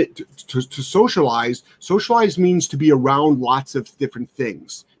 1, get it to socialize. Socialize means to be around lots of different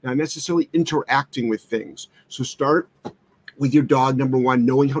things, not necessarily interacting with things. So start with your dog, number 1,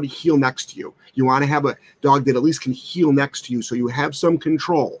 knowing how to heel next to you. You want to have a dog that at least can heel next to you so you have some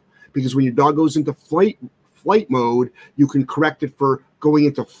control. Because when your dog goes into flight mode, you can correct it for going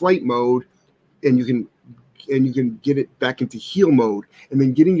into flight mode, and you can get it back into heel mode. And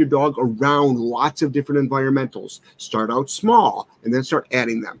then getting your dog around lots of different environmentals. Start out small and then start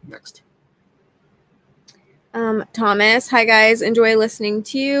adding them. Next. Thomas, hi guys, enjoy listening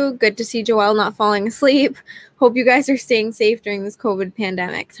to you. Good to see Joelle not falling asleep. Hope you guys are staying safe during this COVID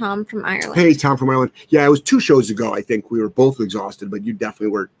pandemic. Tom from Ireland. Hey, Tom from Ireland. Yeah, it was 2 shows ago. I think we were both exhausted, but you definitely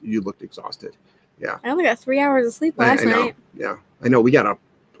were. You looked exhausted. Yeah. I only got 3 hours of sleep last night. Yeah, I know. We got up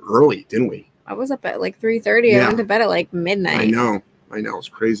early, didn't we? I was up at like 3:30. I went to bed at like midnight. I know. It's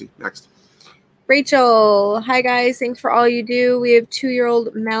crazy. Next. Rachel, hi guys. Thanks for all you do. We have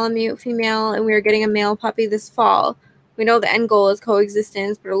 2-year-old Malamute female, and we are getting a male puppy this fall. We know the end goal is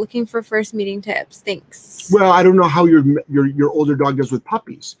coexistence, but are looking for first meeting tips. Thanks. Well, I don't know how your older dog does with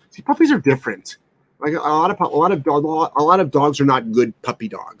puppies. See, puppies are different. Like a lot of dogs are not good puppy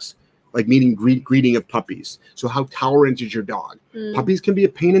dogs. Like meaning greeting of puppies. So how tolerant is your dog? Puppies can be a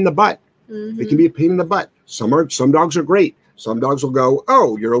pain in the butt. They can be a pain in the butt. Some dogs are great. Some dogs will go,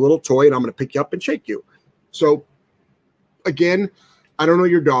 oh, you're a little toy, and I'm going to pick you up and shake you. So, again, I don't know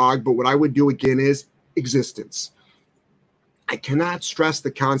your dog, but what I would do again is existence. I cannot stress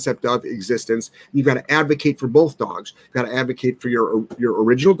the concept of existence. You've got to advocate for both dogs. You've got to advocate for your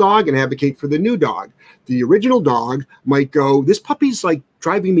original dog and advocate for the new dog. The original dog might go, this puppy's like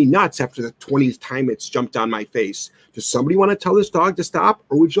driving me nuts after the 20th time it's jumped on my face. Does somebody want to tell this dog to stop,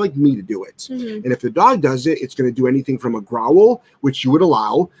 or would you like me to do it? And if the dog does it, it's going to do anything from a growl, which you would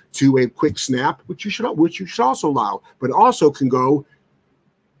allow, to a quick snap, which you should also allow, but also can go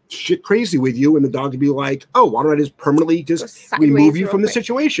shit crazy with you, and the dog would be like, oh, why don't I just permanently just remove you from the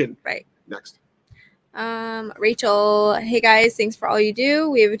situation? Right. Next. Rachel, hey guys, thanks for all you do.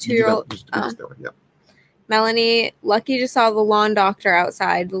 We have a 2-year-old. Melanie, Lucky just saw the lawn doctor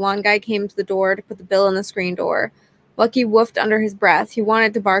outside. The lawn guy came to the door to put the bill in the screen door. Lucky woofed under his breath. He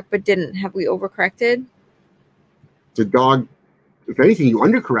wanted to bark but didn't. Have we overcorrected? The dog, if anything, you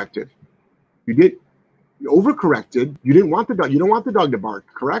undercorrected. You did. You overcorrected. You didn't want the dog. You don't want the dog to bark,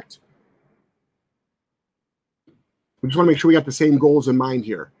 correct? We just want to make sure we got the same goals in mind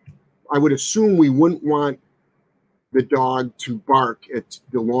here. I would assume we wouldn't want the dog to bark at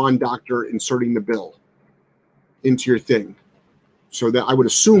the lawn doctor inserting the bill into your thing. So that I would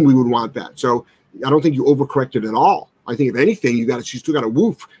assume we would want that. So I don't think you overcorrected at all. I think if anything, you still got to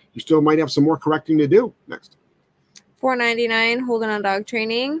woof. You still might have some more correcting to do. Next. $4.99, holding on dog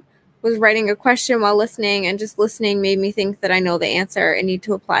training. Was writing a question while listening, and just listening made me think that I know the answer and need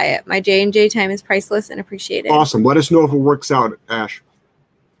to apply it. My J&J time is priceless and appreciated. Awesome. Let us know if it works out, Ash.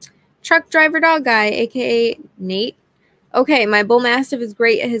 Truck driver dog guy, aka Nate. Okay, my bull mastiff is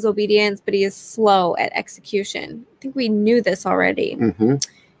great at his obedience, but he is slow at execution. I think we knew this already.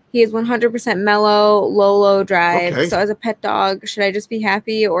 He is 100% mellow, low drive. Okay. So as a pet dog, should I just be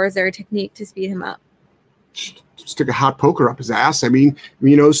happy, or is there a technique to speed him up? Stick a hot poker up his ass. I mean,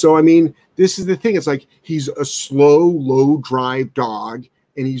 this is the thing. It's like he's a slow, low drive dog,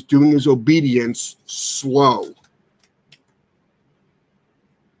 and he's doing his obedience slow.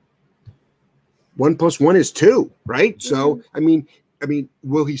 1 + 1 is 2, right? So, I mean,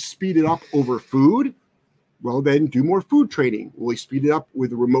 will he speed it up over food? Well, then do more food training. Will he speed it up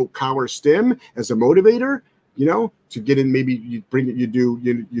with a remote collar stim as a motivator? To get in, maybe you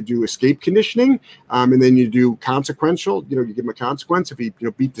do escape conditioning, and then you do consequential. You give him a consequence if he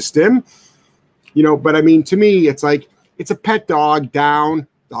beat the stim. But I mean, to me, it's like it's a pet dog. Down,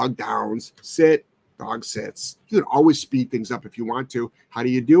 dog downs. Sit, dog sits. You can always speed things up if you want to. How do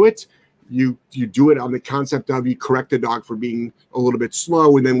you do it? You do it on the concept of you correct the dog for being a little bit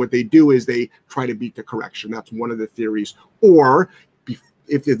slow, and then what they do is they try to beat the correction. That's one of the theories. Or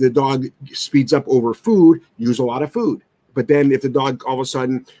if the dog speeds up over food, use a lot of food. But then if the dog all of a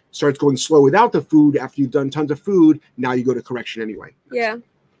sudden starts going slow without the food after you've done tons of food, now you go to correction anyway. Yeah.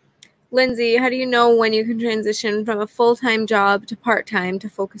 Lindsay, how do you know when you can transition from a full-time job to part-time to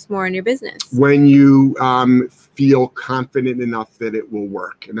focus more on your business? When you feel confident enough that it will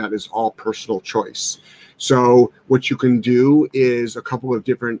work, and that is all personal choice. So what you can do is a couple of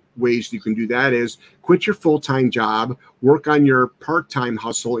different ways you can do that is quit your full-time job, work on your part-time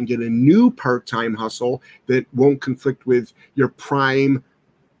hustle, and get a new part-time hustle that won't conflict with your prime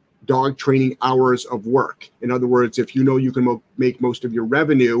dog training hours of work. In other words, if you know you can make most of your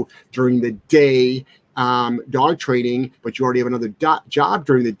revenue during the day dog training, but you already have another job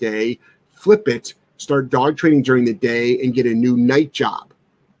during the day, flip it, start dog training during the day and get a new night job.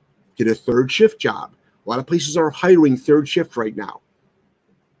 Get a third shift job. A lot of places are hiring third shift right now.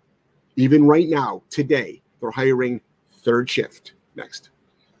 Even right now, today, they're hiring third shift. Next.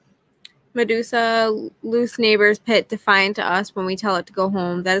 Medusa, loose neighbor's pit defiant to us when we tell it to go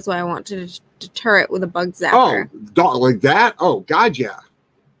home. That is why I want to deter it with a bug zapper. Oh, dog like that? Oh, God, yeah.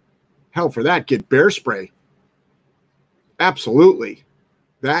 Hell, for that, get bear spray. Absolutely.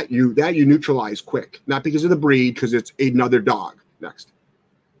 That you neutralize quick, not because of the breed, because it's another dog. Next.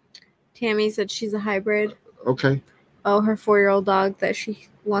 Tammy said she's a hybrid. Okay. Oh, her 4-year-old dog that she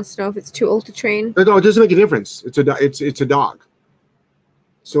wants to know if it's too old to train. No, it doesn't make a difference. It's a dog.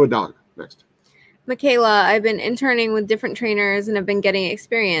 So a dog. Next. Michaela, I've been interning with different trainers and have been getting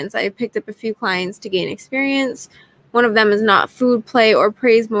experience. I have picked up a few clients to gain experience. One of them is not food, play, or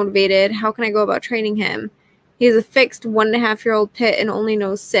praise motivated. How can I go about training him? He is a fixed 1.5-year-old pit and only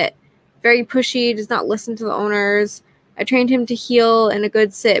knows sit. Very pushy, does not listen to the owners. I trained him to heel and a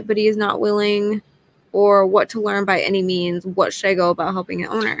good sit, but he is not willing or what to learn by any means. What should I go about helping an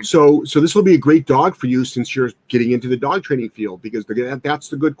owner? So this will be a great dog for you since you're getting into the dog training field, because that's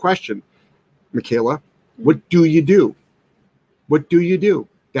the good question, Michaela. What do you do? What do you do?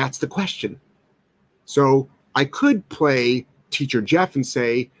 That's the question. So I could play Teacher Jeff and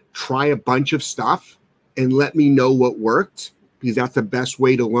say, try a bunch of stuff and let me know what worked, because that's the best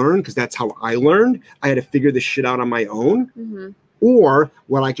way to learn, because that's how I learned. I had to figure this shit out on my own. Mm-hmm. Or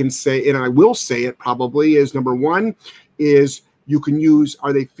what I can say, and I will say it probably, is number one is you can use,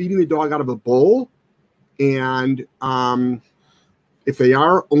 are they feeding the dog out of a bowl? And if they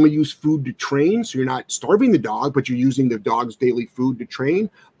are, only use food to train. So you're not starving the dog, but you're using the dog's daily food to train.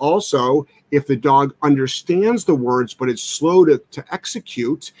 Also, if the dog understands the words, but it's slow to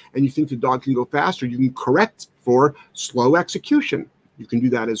execute, and you think the dog can go faster, you can correct for slow execution. You can do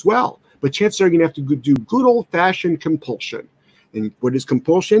that as well. But chances are you're going to have to do good old-fashioned compulsion. And what is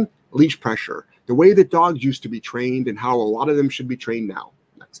compulsion? Leash pressure. The way that dogs used to be trained and how a lot of them should be trained now.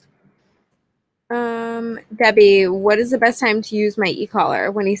 Next. Debbie, what is the best time to use my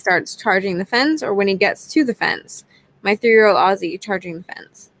e-collar? When he starts charging the fence or when he gets to the fence? My 3-year-old Aussie charging the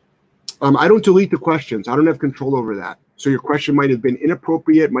fence. I don't delete the questions. I don't have control over that. So your question might have been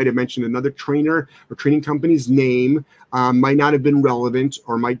inappropriate, might have mentioned another trainer or training company's name, might not have been relevant,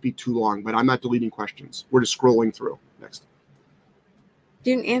 or might be too long, but I'm not deleting questions. We're just scrolling through. Next.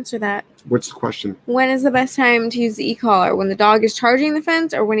 Didn't answer that. What's the question? When is the best time to use the e-collar? When the dog is charging the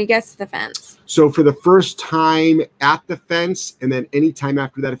fence or when he gets to the fence? So for the first time at the fence, and then any time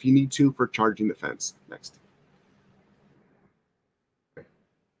after that if you need to for charging the fence. Next.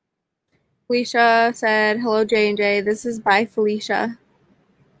 Felicia said, hello, J&J. This is by Felicia.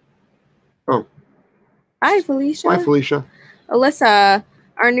 Oh. Bye, Felicia. Bye, Felicia. Alyssa,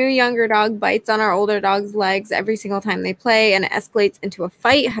 our new younger dog bites on our older dog's legs every single time they play, and it escalates into a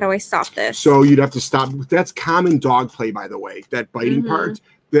fight. How do I stop this? So you'd have to stop. That's common dog play, by the way, that biting part.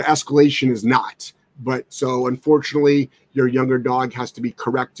 The escalation is not. But so unfortunately, your younger dog has to be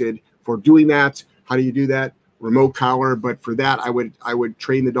corrected for doing that. How do you do that? Remote collar. But for that, I would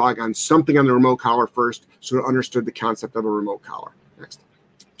train the dog on something on the remote collar first, so it understood the concept of a remote collar. Next.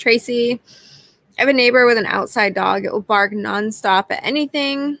 Tracy, I have a neighbor with an outside dog. It will bark nonstop at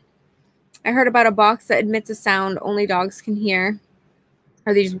anything. I heard about a box that emits a sound only dogs can hear.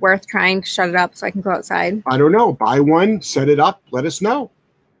 Are these worth trying to shut it up so I can go outside? I don't know. Buy one, set it up, let us know.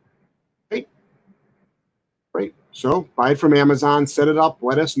 Right. So buy it from Amazon, set it up,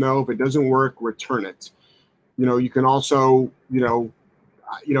 let us know. If it doesn't work, return it. You can also,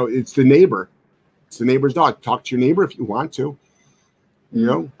 it's the neighbor. It's the neighbor's dog. Talk to your neighbor if you want to. I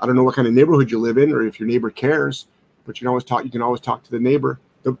don't know what kind of neighborhood you live in or if your neighbor cares, but you can always talk to the neighbor.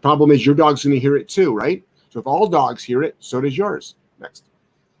 The problem is your dog's going to hear it too, right? So if all dogs hear it, so does yours. Next.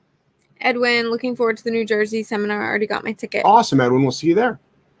 Edwin, looking forward to the New Jersey seminar. I already got my ticket. Awesome, Edwin. We'll see you there.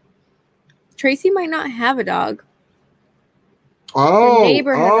 Tracy might not have a dog. Oh, her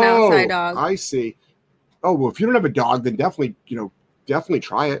neighbor has an outside dog. I see. Oh, well, if you don't have a dog, then definitely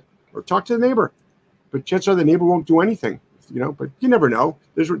try it or talk to the neighbor. But chances are the neighbor won't do anything, but you never know.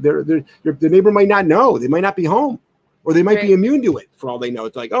 The neighbor might not know. They might not be home, or they might be immune to it for all they know.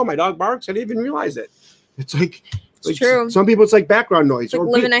 It's like, oh, my dog barks. I didn't even realize it. It's like, it's true. Some people, it's like background noise. It's like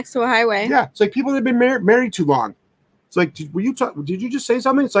living next to a highway. Yeah. It's like people that have been married too long. It's like, did you just say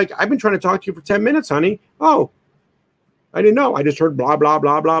something? It's like, I've been trying to talk to you for 10 minutes, honey. Oh, I didn't know. I just heard blah, blah,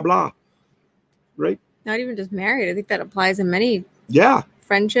 blah, blah, blah. Right? Not even just married. I think that applies in many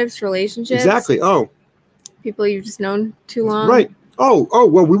friendships, relationships. Exactly. Oh. People you've just known too long. Right. Oh,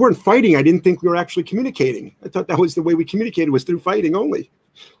 well, we weren't fighting. I didn't think we were actually communicating. I thought that was the way we communicated, was through fighting only.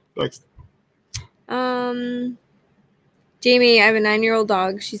 Next. Jamie, I have a 9-year-old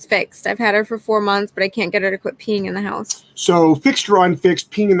dog. She's fixed. I've had her for 4 months, but I can't get her to quit peeing in the house. So fixed or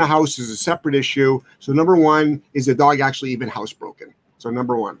unfixed, peeing in the house is a separate issue. So number one, is the dog actually even housebroken? So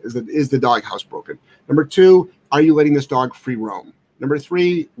number one, is the dog housebroken? Number two, are you letting this dog free roam? Number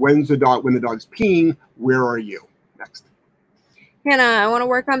three, when the dog's peeing, where are you? Next. Hannah, I want to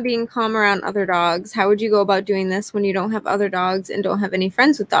work on being calm around other dogs. How would you go about doing this when you don't have other dogs and don't have any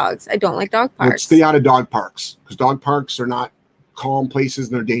friends with dogs? I don't like dog parks. Let's stay out of dog parks, because dog parks are not calm places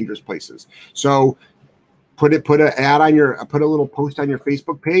and they're dangerous places. So put a little post on your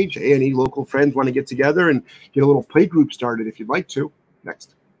Facebook page. Hey, any local friends want to get together and get a little play group started if you'd like to.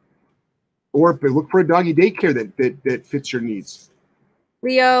 Next. Or look for a doggy daycare that fits your needs.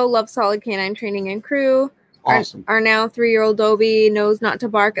 Leo loves solid canine training and crew. Awesome. Our now 3-year-old Dobie knows not to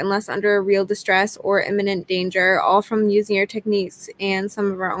bark unless under real distress or imminent danger, all from using your techniques and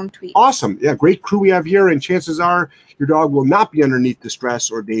some of our own tweaks. Awesome. Yeah, great crew we have here, and chances are your dog will not be underneath distress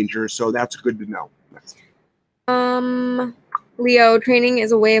or danger, so that's good to know. Next. Leo, training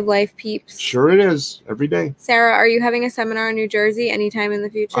is a way of life, peeps. Sure it is, every day. Sarah, are you having a seminar in New Jersey anytime in the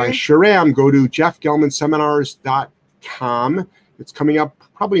future? I sure am. Go to jeffgelmanseminars.com. It's coming up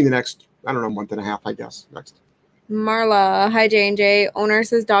probably in the next, I don't know, month and a half, I guess. Next. Marla, hi J&J. Owner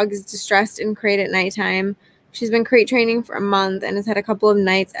says dog is distressed in crate at nighttime. She's been crate training for a month and has had a couple of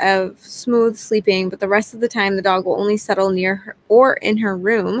nights of smooth sleeping, but the rest of the time the dog will only settle near her or in her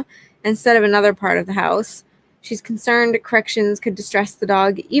room instead of another part of the house. She's concerned corrections could distress the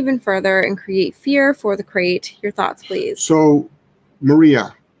dog even further and create fear for the crate. Your thoughts, please. So,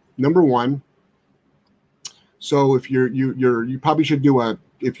 Maria, number one, so if you probably should do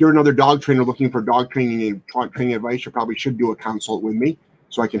if you're another dog trainer looking for dog training and training advice, you probably should do a consult with me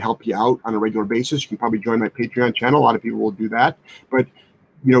so I can help you out on a regular basis. You can probably join my Patreon channel. A lot of people will do that, but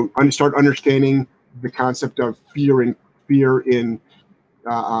start understanding the concept of fear in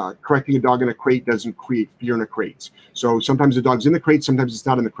correcting a dog in a crate doesn't create fear in a crate. So sometimes the dog's in the crate, sometimes it's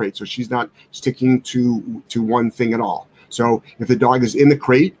not in the crate. So she's not sticking to one thing at all. So if the dog is in the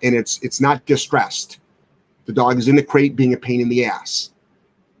crate and it's not distressed, the dog is in the crate being a pain in the ass.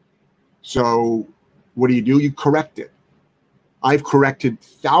 So what do? You correct it. I've corrected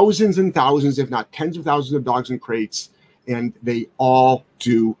thousands and thousands, if not tens of thousands of dogs in crates, and they all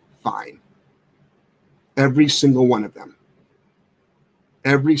do fine. Every single one of them.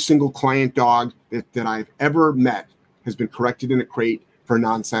 Every single client dog that I've ever met has been corrected in a crate for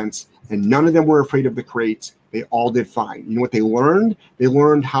nonsense, and none of them were afraid of the crates. They all did fine. You know what they learned? They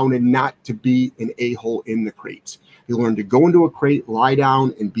learned how not to be an a-hole in the crate. They learned to go into a crate, lie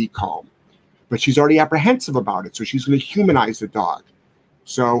down, and be calm. But she's already apprehensive about it, so she's going to humanize the dog.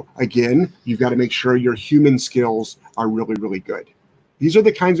 So again, you've got to make sure your human skills are really, really good. These are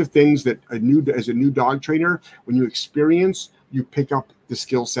the kinds of things that as a new dog trainer, when you experience, you pick up the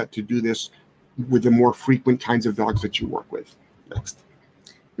skill set to do this with the more frequent kinds of dogs that you work with. Next.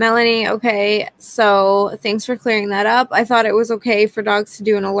 Melanie, okay, so thanks for clearing that up. I thought it was okay for dogs to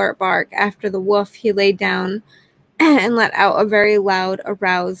do an alert bark. After the woof, he laid down and let out a very loud,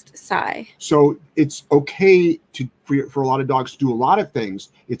 aroused sigh. So it's okay for a lot of dogs to do a lot of things.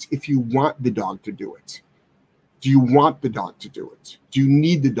 It's if you want the dog to do it. Do you want the dog to do it? Do you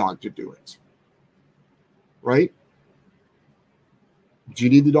need the dog to do it? Right? Do you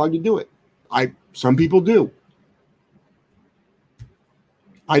need the dog to do it? Some people do.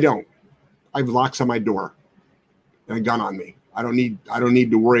 I don't. I have locks on my door and a gun on me. I don't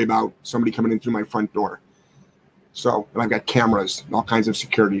need to worry about somebody coming in through my front door. So, and I've got cameras and all kinds of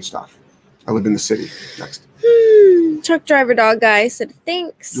security stuff. I live in the city. Next. Truck driver dog guy said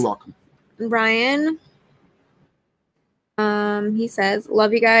thanks. You're welcome. Brian. He says,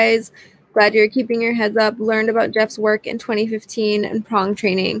 love you guys. Glad you're keeping your heads up. Learned about Jeff's work in 2015 and prong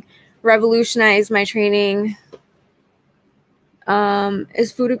training. Revolutionized my training.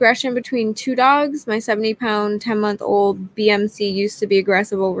 Is food aggression between two dogs? My 70-pound, 10-month-old BMC used to be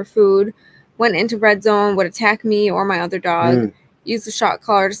aggressive over food. Went into red zone, would attack me or my other dog. Used the shot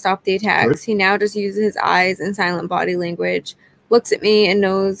collar to stop the attacks. Good. He now just uses his eyes and silent body language. Looks at me and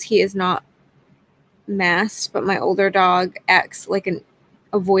knows he is not masked, but my older dog acts like an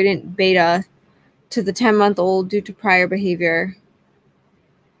avoidant beta to the 10-month-old due to prior behavior.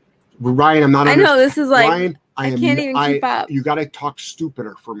 Ryan, I'm not. I know this is like Ryan, I can't even keep up. You got to talk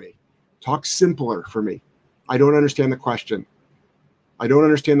stupider for me. Talk simpler for me. I don't understand the question. I don't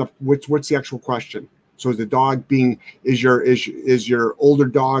understand what's the actual question. So is the dog is your older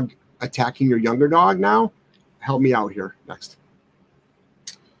dog attacking your younger dog now? Help me out here. Next.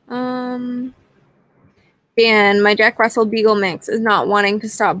 Dan, my Jack Russell Beagle mix is not wanting to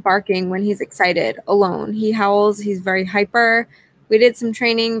stop barking when he's excited, alone. He howls. He's very hyper. We did some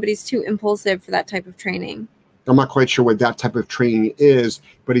training, but he's too impulsive for that type of training. I'm not quite sure what that type of training is,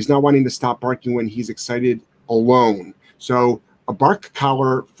 but he's not wanting to stop barking when he's excited, alone. So a bark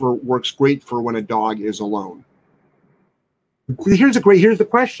collar works great for when a dog is alone. Here's the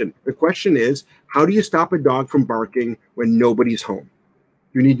question. The question is, how do you stop a dog from barking when nobody's home?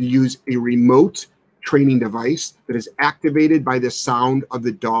 You need to use a remote training device that is activated by the sound of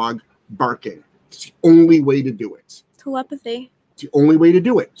the dog barking. It's the only way to do it. Telepathy. It's the only way to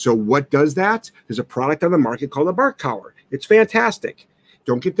do it. So what does that? There's a product on the market called a bark collar. It's fantastic.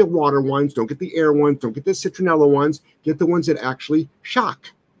 Don't get the water ones. Don't get the air ones. Don't get the citronella ones. Get the ones that actually shock.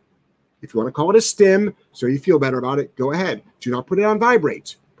 If you want to call it a stim so you feel better about it, go ahead. Do not put it on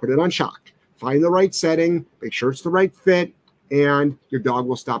vibrate. Put it on shock. Find the right setting. Make sure it's the right fit. And your dog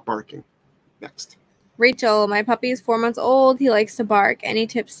will stop barking. Next. Rachel, my puppy is 4 months old. He likes to bark. Any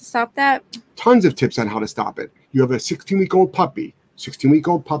tips to stop that? Tons of tips on how to stop it. You have a 16-week-old puppy.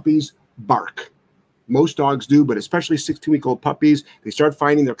 16-week-old puppies bark. Most dogs do, but especially 16-week-old puppies, they start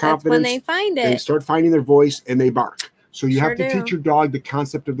finding their confidence. That's when they find it. They start finding their voice, and they bark. So you have to do. teach your dog the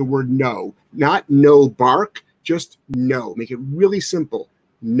concept of the word no. Not no bark, just no. Make it really simple.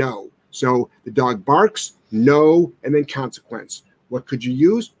 No. So the dog barks, no, and then consequence. What could you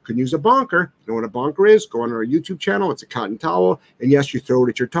use? You could use a bonker. You know what a bonker is? Go on our YouTube channel. It's a cotton towel. And yes, you throw it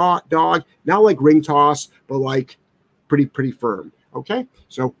at your dog. Not like ring toss, but like pretty firm. Okay?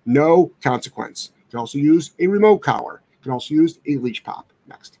 So no consequence. You can also use a remote collar. You can also use a leash pop.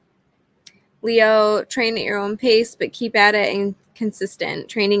 Next. Leo, train at your own pace, but keep at it and consistent.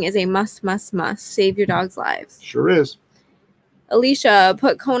 Training is a must. Save your dog's lives. Sure is. Alicia,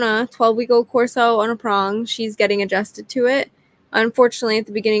 put Kona, 12-week-old Corso, on a prong. She's getting adjusted to it. Unfortunately, at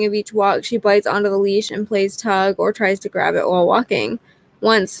the beginning of each walk, she bites onto the leash and plays tug or tries to grab it while walking.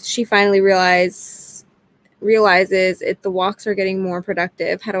 Once she finally realizes the walks are getting more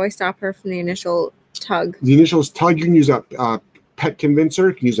productive. How do I stop her from the initial tug? The initial tug, you can use a pet convincer.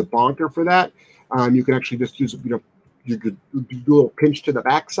 You can use a bonker for that. You can actually just use, you could do a little pinch to the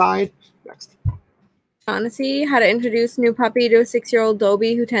backside. Next. Shaughnessy, how to introduce new puppy to a 6-year-old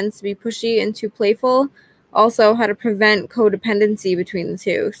Dobie who tends to be pushy and too playful. Also, how to prevent codependency between the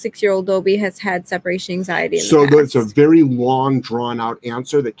two. 6-year-old Dobie has had separation anxiety in the past. It's a very long, drawn-out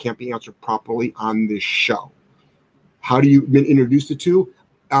answer that can't be answered properly on this show. How do you introduce the two?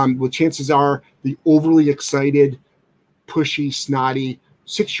 Well, chances are the overly excited, pushy, snotty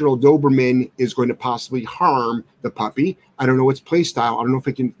 6-year-old Doberman is going to possibly harm the puppy. I don't know its play style. I don't know if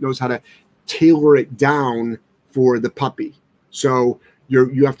it knows how to tailor it down for the puppy. So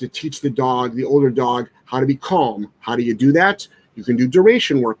you have to teach the dog, the older dog, how to be calm. How do you do that? You can do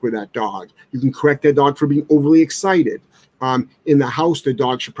duration work with that dog. You can correct that dog for being overly excited. In the house, the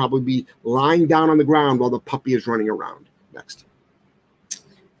dog should probably be lying down on the ground while the puppy is running around. Next.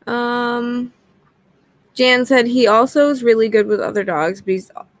 Jan said he also is really good with other dogs,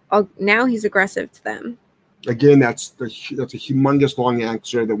 but now he's aggressive to them. Again, that's a humongous long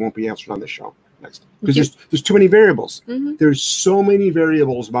answer that won't be answered on this show. Next, because there's too many variables. Mm-hmm. There's so many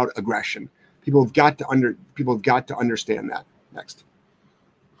variables about aggression. People have got to understand that. Next.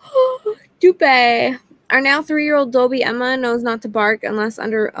 Dupe. Our now 3-year-old Dobie Emma knows not to bark unless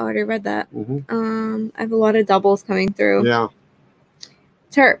under. Oh, I already read that. Mm-hmm. I have a lot of doubles coming through. Yeah.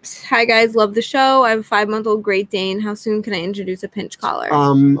 Terps. Hi guys, love the show. I have a 5-month-old Great Dane. How soon can I introduce a pinch collar?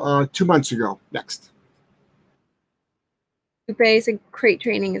 2 months ago. Next. Dupe said crate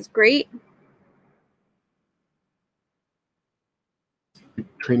training is great.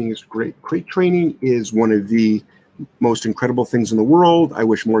 Training is great. Crate training is one of the most incredible things in the world. I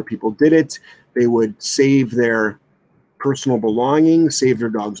wish more people did it. They would save their personal belongings, save their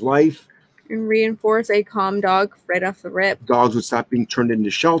dog's life. And reinforce a calm dog right off the rip. Dogs would stop being turned into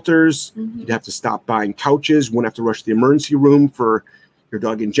shelters. Mm-hmm. You'd have to stop buying couches. You wouldn't have to rush to the emergency room for your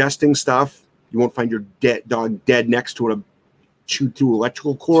dog ingesting stuff. You won't find your dog dead next to a chewed through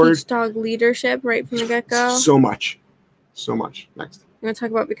electrical cord. Teach dog leadership right from the get-go. So much. Next. We're going to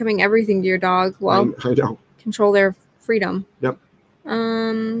talk about becoming everything to your dog while I know. Control their freedom. Yep.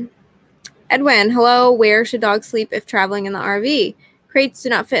 Edwin, hello. Where should dogs sleep if traveling in the RV? Crates do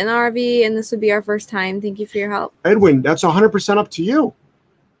not fit in the RV, and this would be our first time. Thank you for your help. Edwin, that's 100% up to you.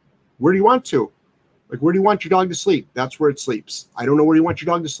 Where do you want to? Like, where do you want your dog to sleep? That's where it sleeps. I don't know where you want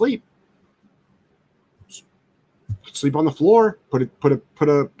your dog to sleep. Sleep on the floor. Put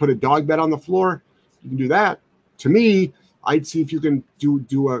a dog bed on the floor. You can do that. To me, I'd see if you can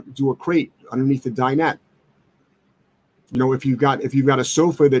do a crate underneath the dinette. You know, if you've got a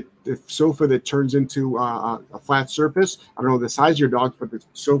sofa that turns into a flat surface. I don't know the size of your dog, but the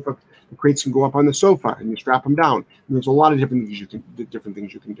crates can go up on the sofa, and you strap them down. And there's a lot of different things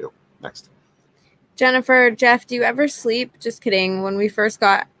you can do. Next. Jennifer, Jeff, do you ever sleep? Just kidding. When we first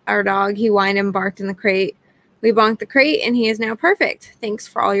got our dog, he whined and barked in the crate. We bonked the crate, and he is now perfect. Thanks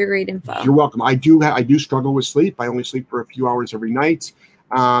for all your great info. You're welcome. I do struggle with sleep. I only sleep for a few hours every night.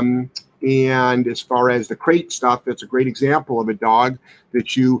 And as far as the crate stuff, that's a great example of a dog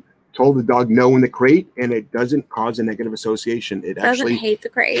that you told the dog no in the crate, and it doesn't cause a negative association. It doesn't actually hate the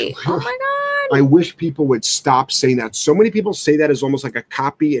crate. Oh my God. I wish people would stop saying that. So many people say that as almost like a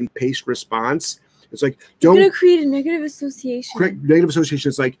copy and paste response. It's like, you're going to create a negative association. Negative association.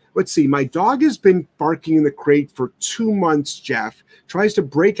 It's like, let's see, my dog has been barking in the crate for 2 months, Jeff, tries to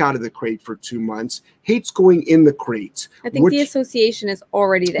break out of the crate for 2 months, hates going in the crate. I think the association is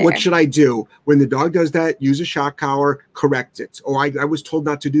already there. What should I do? When the dog does that, use a shock collar, correct it. Oh, I was told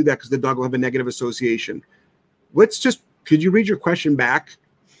not to do that because the dog will have a negative association. Could you read your question back,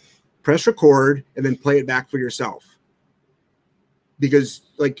 press record, and then play it back for yourself? Because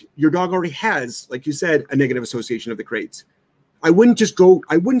like your dog already has, like you said, a negative association of the crates. I wouldn't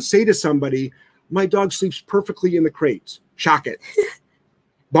say to somebody, my dog sleeps perfectly in the crates. Shock it,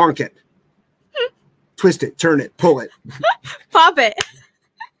 bonk it, twist it, turn it, pull it. Pop it.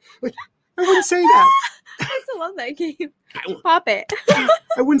 Like, I wouldn't say that. I still love that game. Pop it.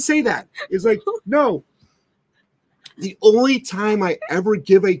 I wouldn't say that. It's like, no. The only time I ever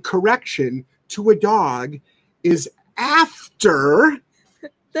give a correction to a dog is after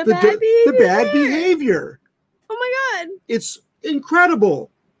the bad behavior. Oh my God. It's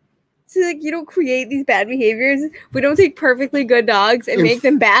incredible. So like you don't create these bad behaviors. We don't take perfectly good dogs and make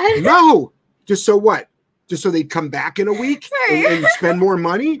them bad. No. Just so what? Just so they come back in a week and spend more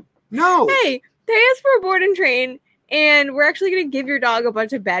money? No. Hey, pay us for a board and train, and we're actually going to give your dog a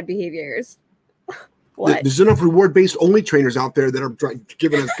bunch of bad behaviors. What? There's enough reward-based only trainers out there that are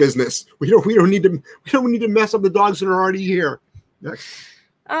giving us business. We don't need to mess up the dogs that are already here. Next.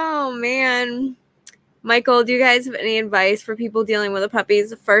 Oh man, Michael, do you guys have any advice for people dealing with the puppies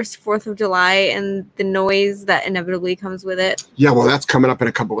the first 4th of July and the noise that inevitably comes with it? Yeah, well, that's coming up in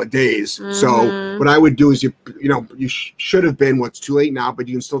a couple of days. Mm-hmm. So what I would do is you should have been. It's too late now, but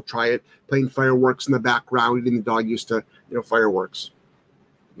you can still try it. Playing fireworks in the background, getting the dog used to fireworks.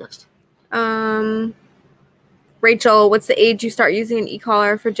 Next. Rachel, what's the age you start using an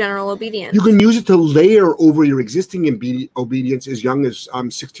e-collar for general obedience? You can use it to layer over your existing obedience as young as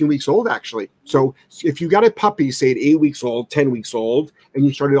 16 weeks old, actually. So if you got a puppy, say at 8 weeks old, 10 weeks old, and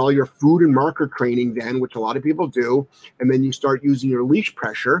you started all your food and marker training then, which a lot of people do, and then you start using your leash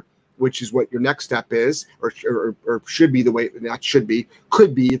pressure, which is what your next step is, or should be the way, not should be,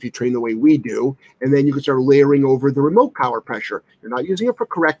 could be if you train the way we do. And then you can start layering over the remote collar pressure. You're not using it for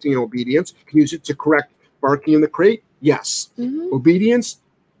correcting obedience. You can use it to correct barking in the crate. Yes. Mm-hmm. Obedience.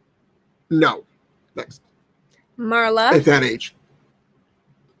 No. Next. Marla. At that age.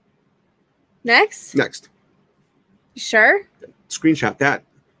 Next. Sure. Screenshot that.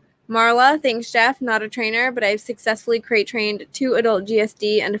 Marla, thanks, Jeff. Not a trainer, but I've successfully crate trained 2 adult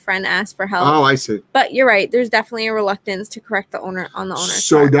GSD, and a friend asked for help. Oh, I see. But you're right. There's definitely a reluctance to correct the owner on the owner's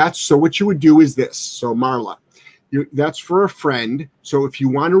part. So what you would do is this. So Marla, that's for a friend. So if you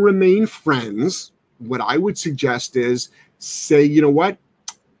want to remain friends, what I would suggest is say, you know what?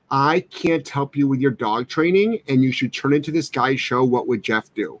 I can't help you with your dog training, and you should turn into this guy's show, What Would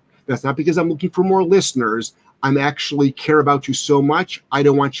Jeff Do? That's not because I'm looking for more listeners. I'm actually care about you so much. I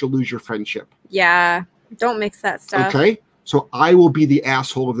don't want you to lose your friendship. Yeah. Don't mix that stuff. Okay. So I will be the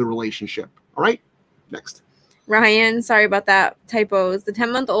asshole of the relationship. All right. Next. Ryan, sorry about that. Typos. The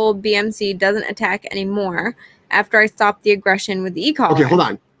 10-month-old BMC doesn't attack anymore after I stopped the aggression with the e-collar. Okay, hold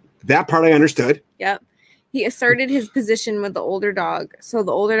on. That part I understood. Yep. He asserted his position with the older dog. So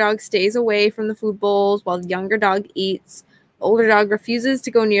the older dog stays away from the food bowls while the younger dog eats. The older dog refuses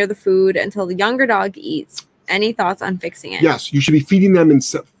to go near the food until the younger dog eats. Any thoughts on fixing it? Yes, you should be feeding them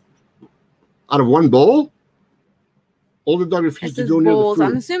out of one bowl. Older dog refuses to go near the food.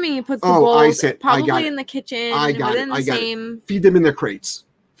 I'm assuming he puts the bowls probably in the kitchen. I got it. Feed them in their crates.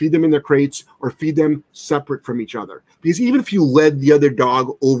 Feed them in their crates, or feed them separate from each other. Because even if you led the other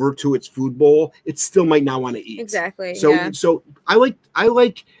dog over to its food bowl, it still might not want to eat. Exactly. So I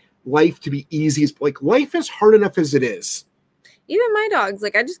like life to be easy. Like life is hard enough as it is. Even my dogs,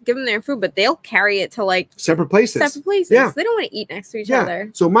 like I just give them their food, but they'll carry it to like separate places. Yeah. They don't want to eat next to each other.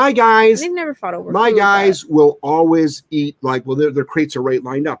 So my guys, they've never fought over. My guys will always eat their crates are right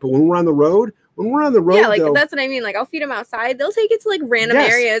lined up. But when we're on the road, yeah, like that's what I mean. Like I'll feed them outside. They'll take it to like random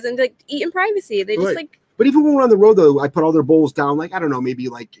areas and like eat in privacy. They just like. But even when we're on the road, though, I put all their bowls down, like, I don't know, maybe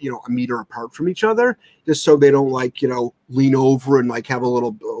like, a meter apart from each other, just so they don't like, lean over and like have a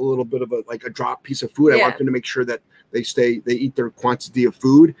little bit of a drop piece of food. I want them to make sure that they eat their quantity of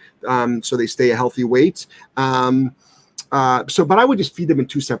food, so they stay a healthy weight. But I would just feed them in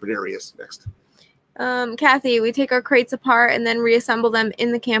 2 separate areas. Next. Kathy, we take our crates apart and then reassemble them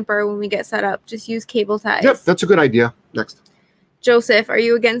in the camper when we get set up. Just use cable ties. Yep, that's a good idea. Next. Joseph, are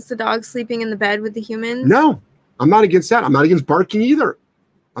you against the dog sleeping in the bed with the humans? No, I'm not against that. I'm not against barking either.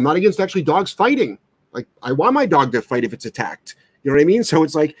 I'm not against actually dogs fighting. Like, I want my dog to fight if it's attacked. You know what I mean? So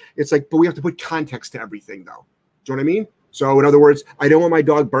it's like, but we have to put context to everything, though. Do you know what I mean? So in other words, I don't want my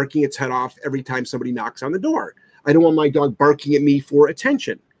dog barking its head off every time somebody knocks on the door. I don't want my dog barking at me for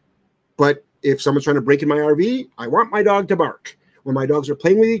attention. But if someone's trying to break in my RV, I want my dog to bark. When my dogs are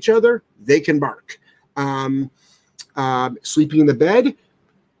playing with each other, they can bark. Sleeping in the bed.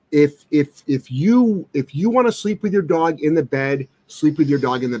 If you want to sleep with your dog in the bed, sleep with your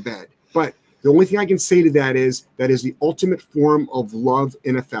dog in the bed. But the only thing I can say to that is the ultimate form of love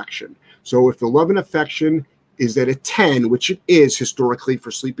and affection. So if the love and affection is at a 10, which it is historically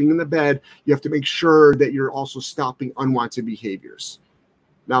for sleeping in the bed, you have to make sure that you're also stopping unwanted behaviors.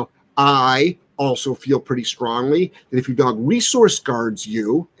 Now, I also feel pretty strongly that if your dog resource guards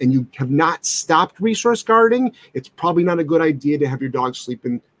you and you have not stopped resource guarding, it's probably not a good idea to have your dog sleep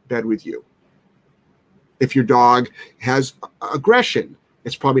in bed with you. If your dog has aggression,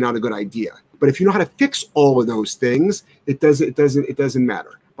 it's probably not a good idea. But if you know how to fix all of those things, it doesn't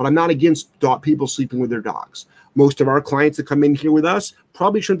matter. But I'm not against people sleeping with their dogs. Most of our clients that come in here with us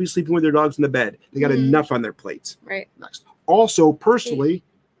probably shouldn't be sleeping with their dogs in the bed. They got enough on their plates. Right. Next. Also, personally,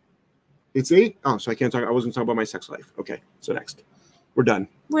 it's 8. Oh, so I can't talk. I wasn't talking about my sex life. Okay. So next. We're done.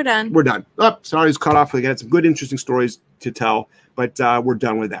 We're done. We're done. Oh, sorry, it's cut off. We got some good, interesting stories to tell, but we're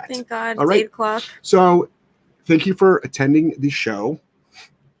done with that. Thank God. All right. 8 o'clock. So thank you for attending the show.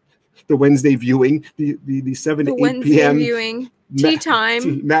 The Wednesday viewing, the 7 to 8 Wednesday p.m. viewing. Tea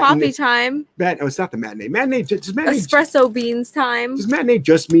time, coffee time. Oh, it's not the matinee. Espresso beans time. Does matinee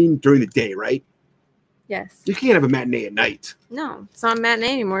just mean during the day, right? Yes. You can't have a matinee at night. No, it's not a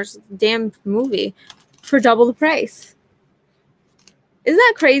matinee anymore. It's a damn movie for double the price. Isn't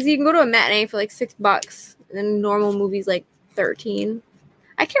that crazy? You can go to a matinee for like $6, and then normal movies like $13.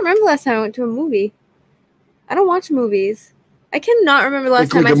 I can't remember the last time I went to a movie. I don't watch movies. I cannot remember the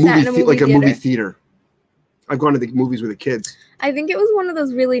last time I sat in a movie like a theater. movie theater. I've gone to the movies with the kids. I think it was one of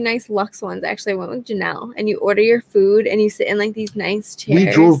those really nice luxe ones. Actually, I went with Janelle, and you order your food, and you sit in like these nice chairs.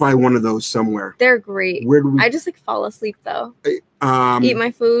 We drove by one of those somewhere. They're great. Where did we? I just like fall asleep though. Eat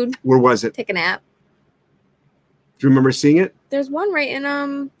my food. Where was it? Take a nap. Do you remember seeing it? There's one right in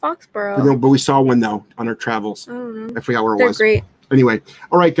Foxborough. No, but we saw one though on our travels. I don't know. I forgot where it was. They're great. Anyway,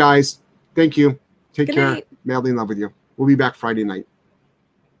 all right, guys. Thank you. Take Good care. night. Madly in love with you. We'll be back Friday night.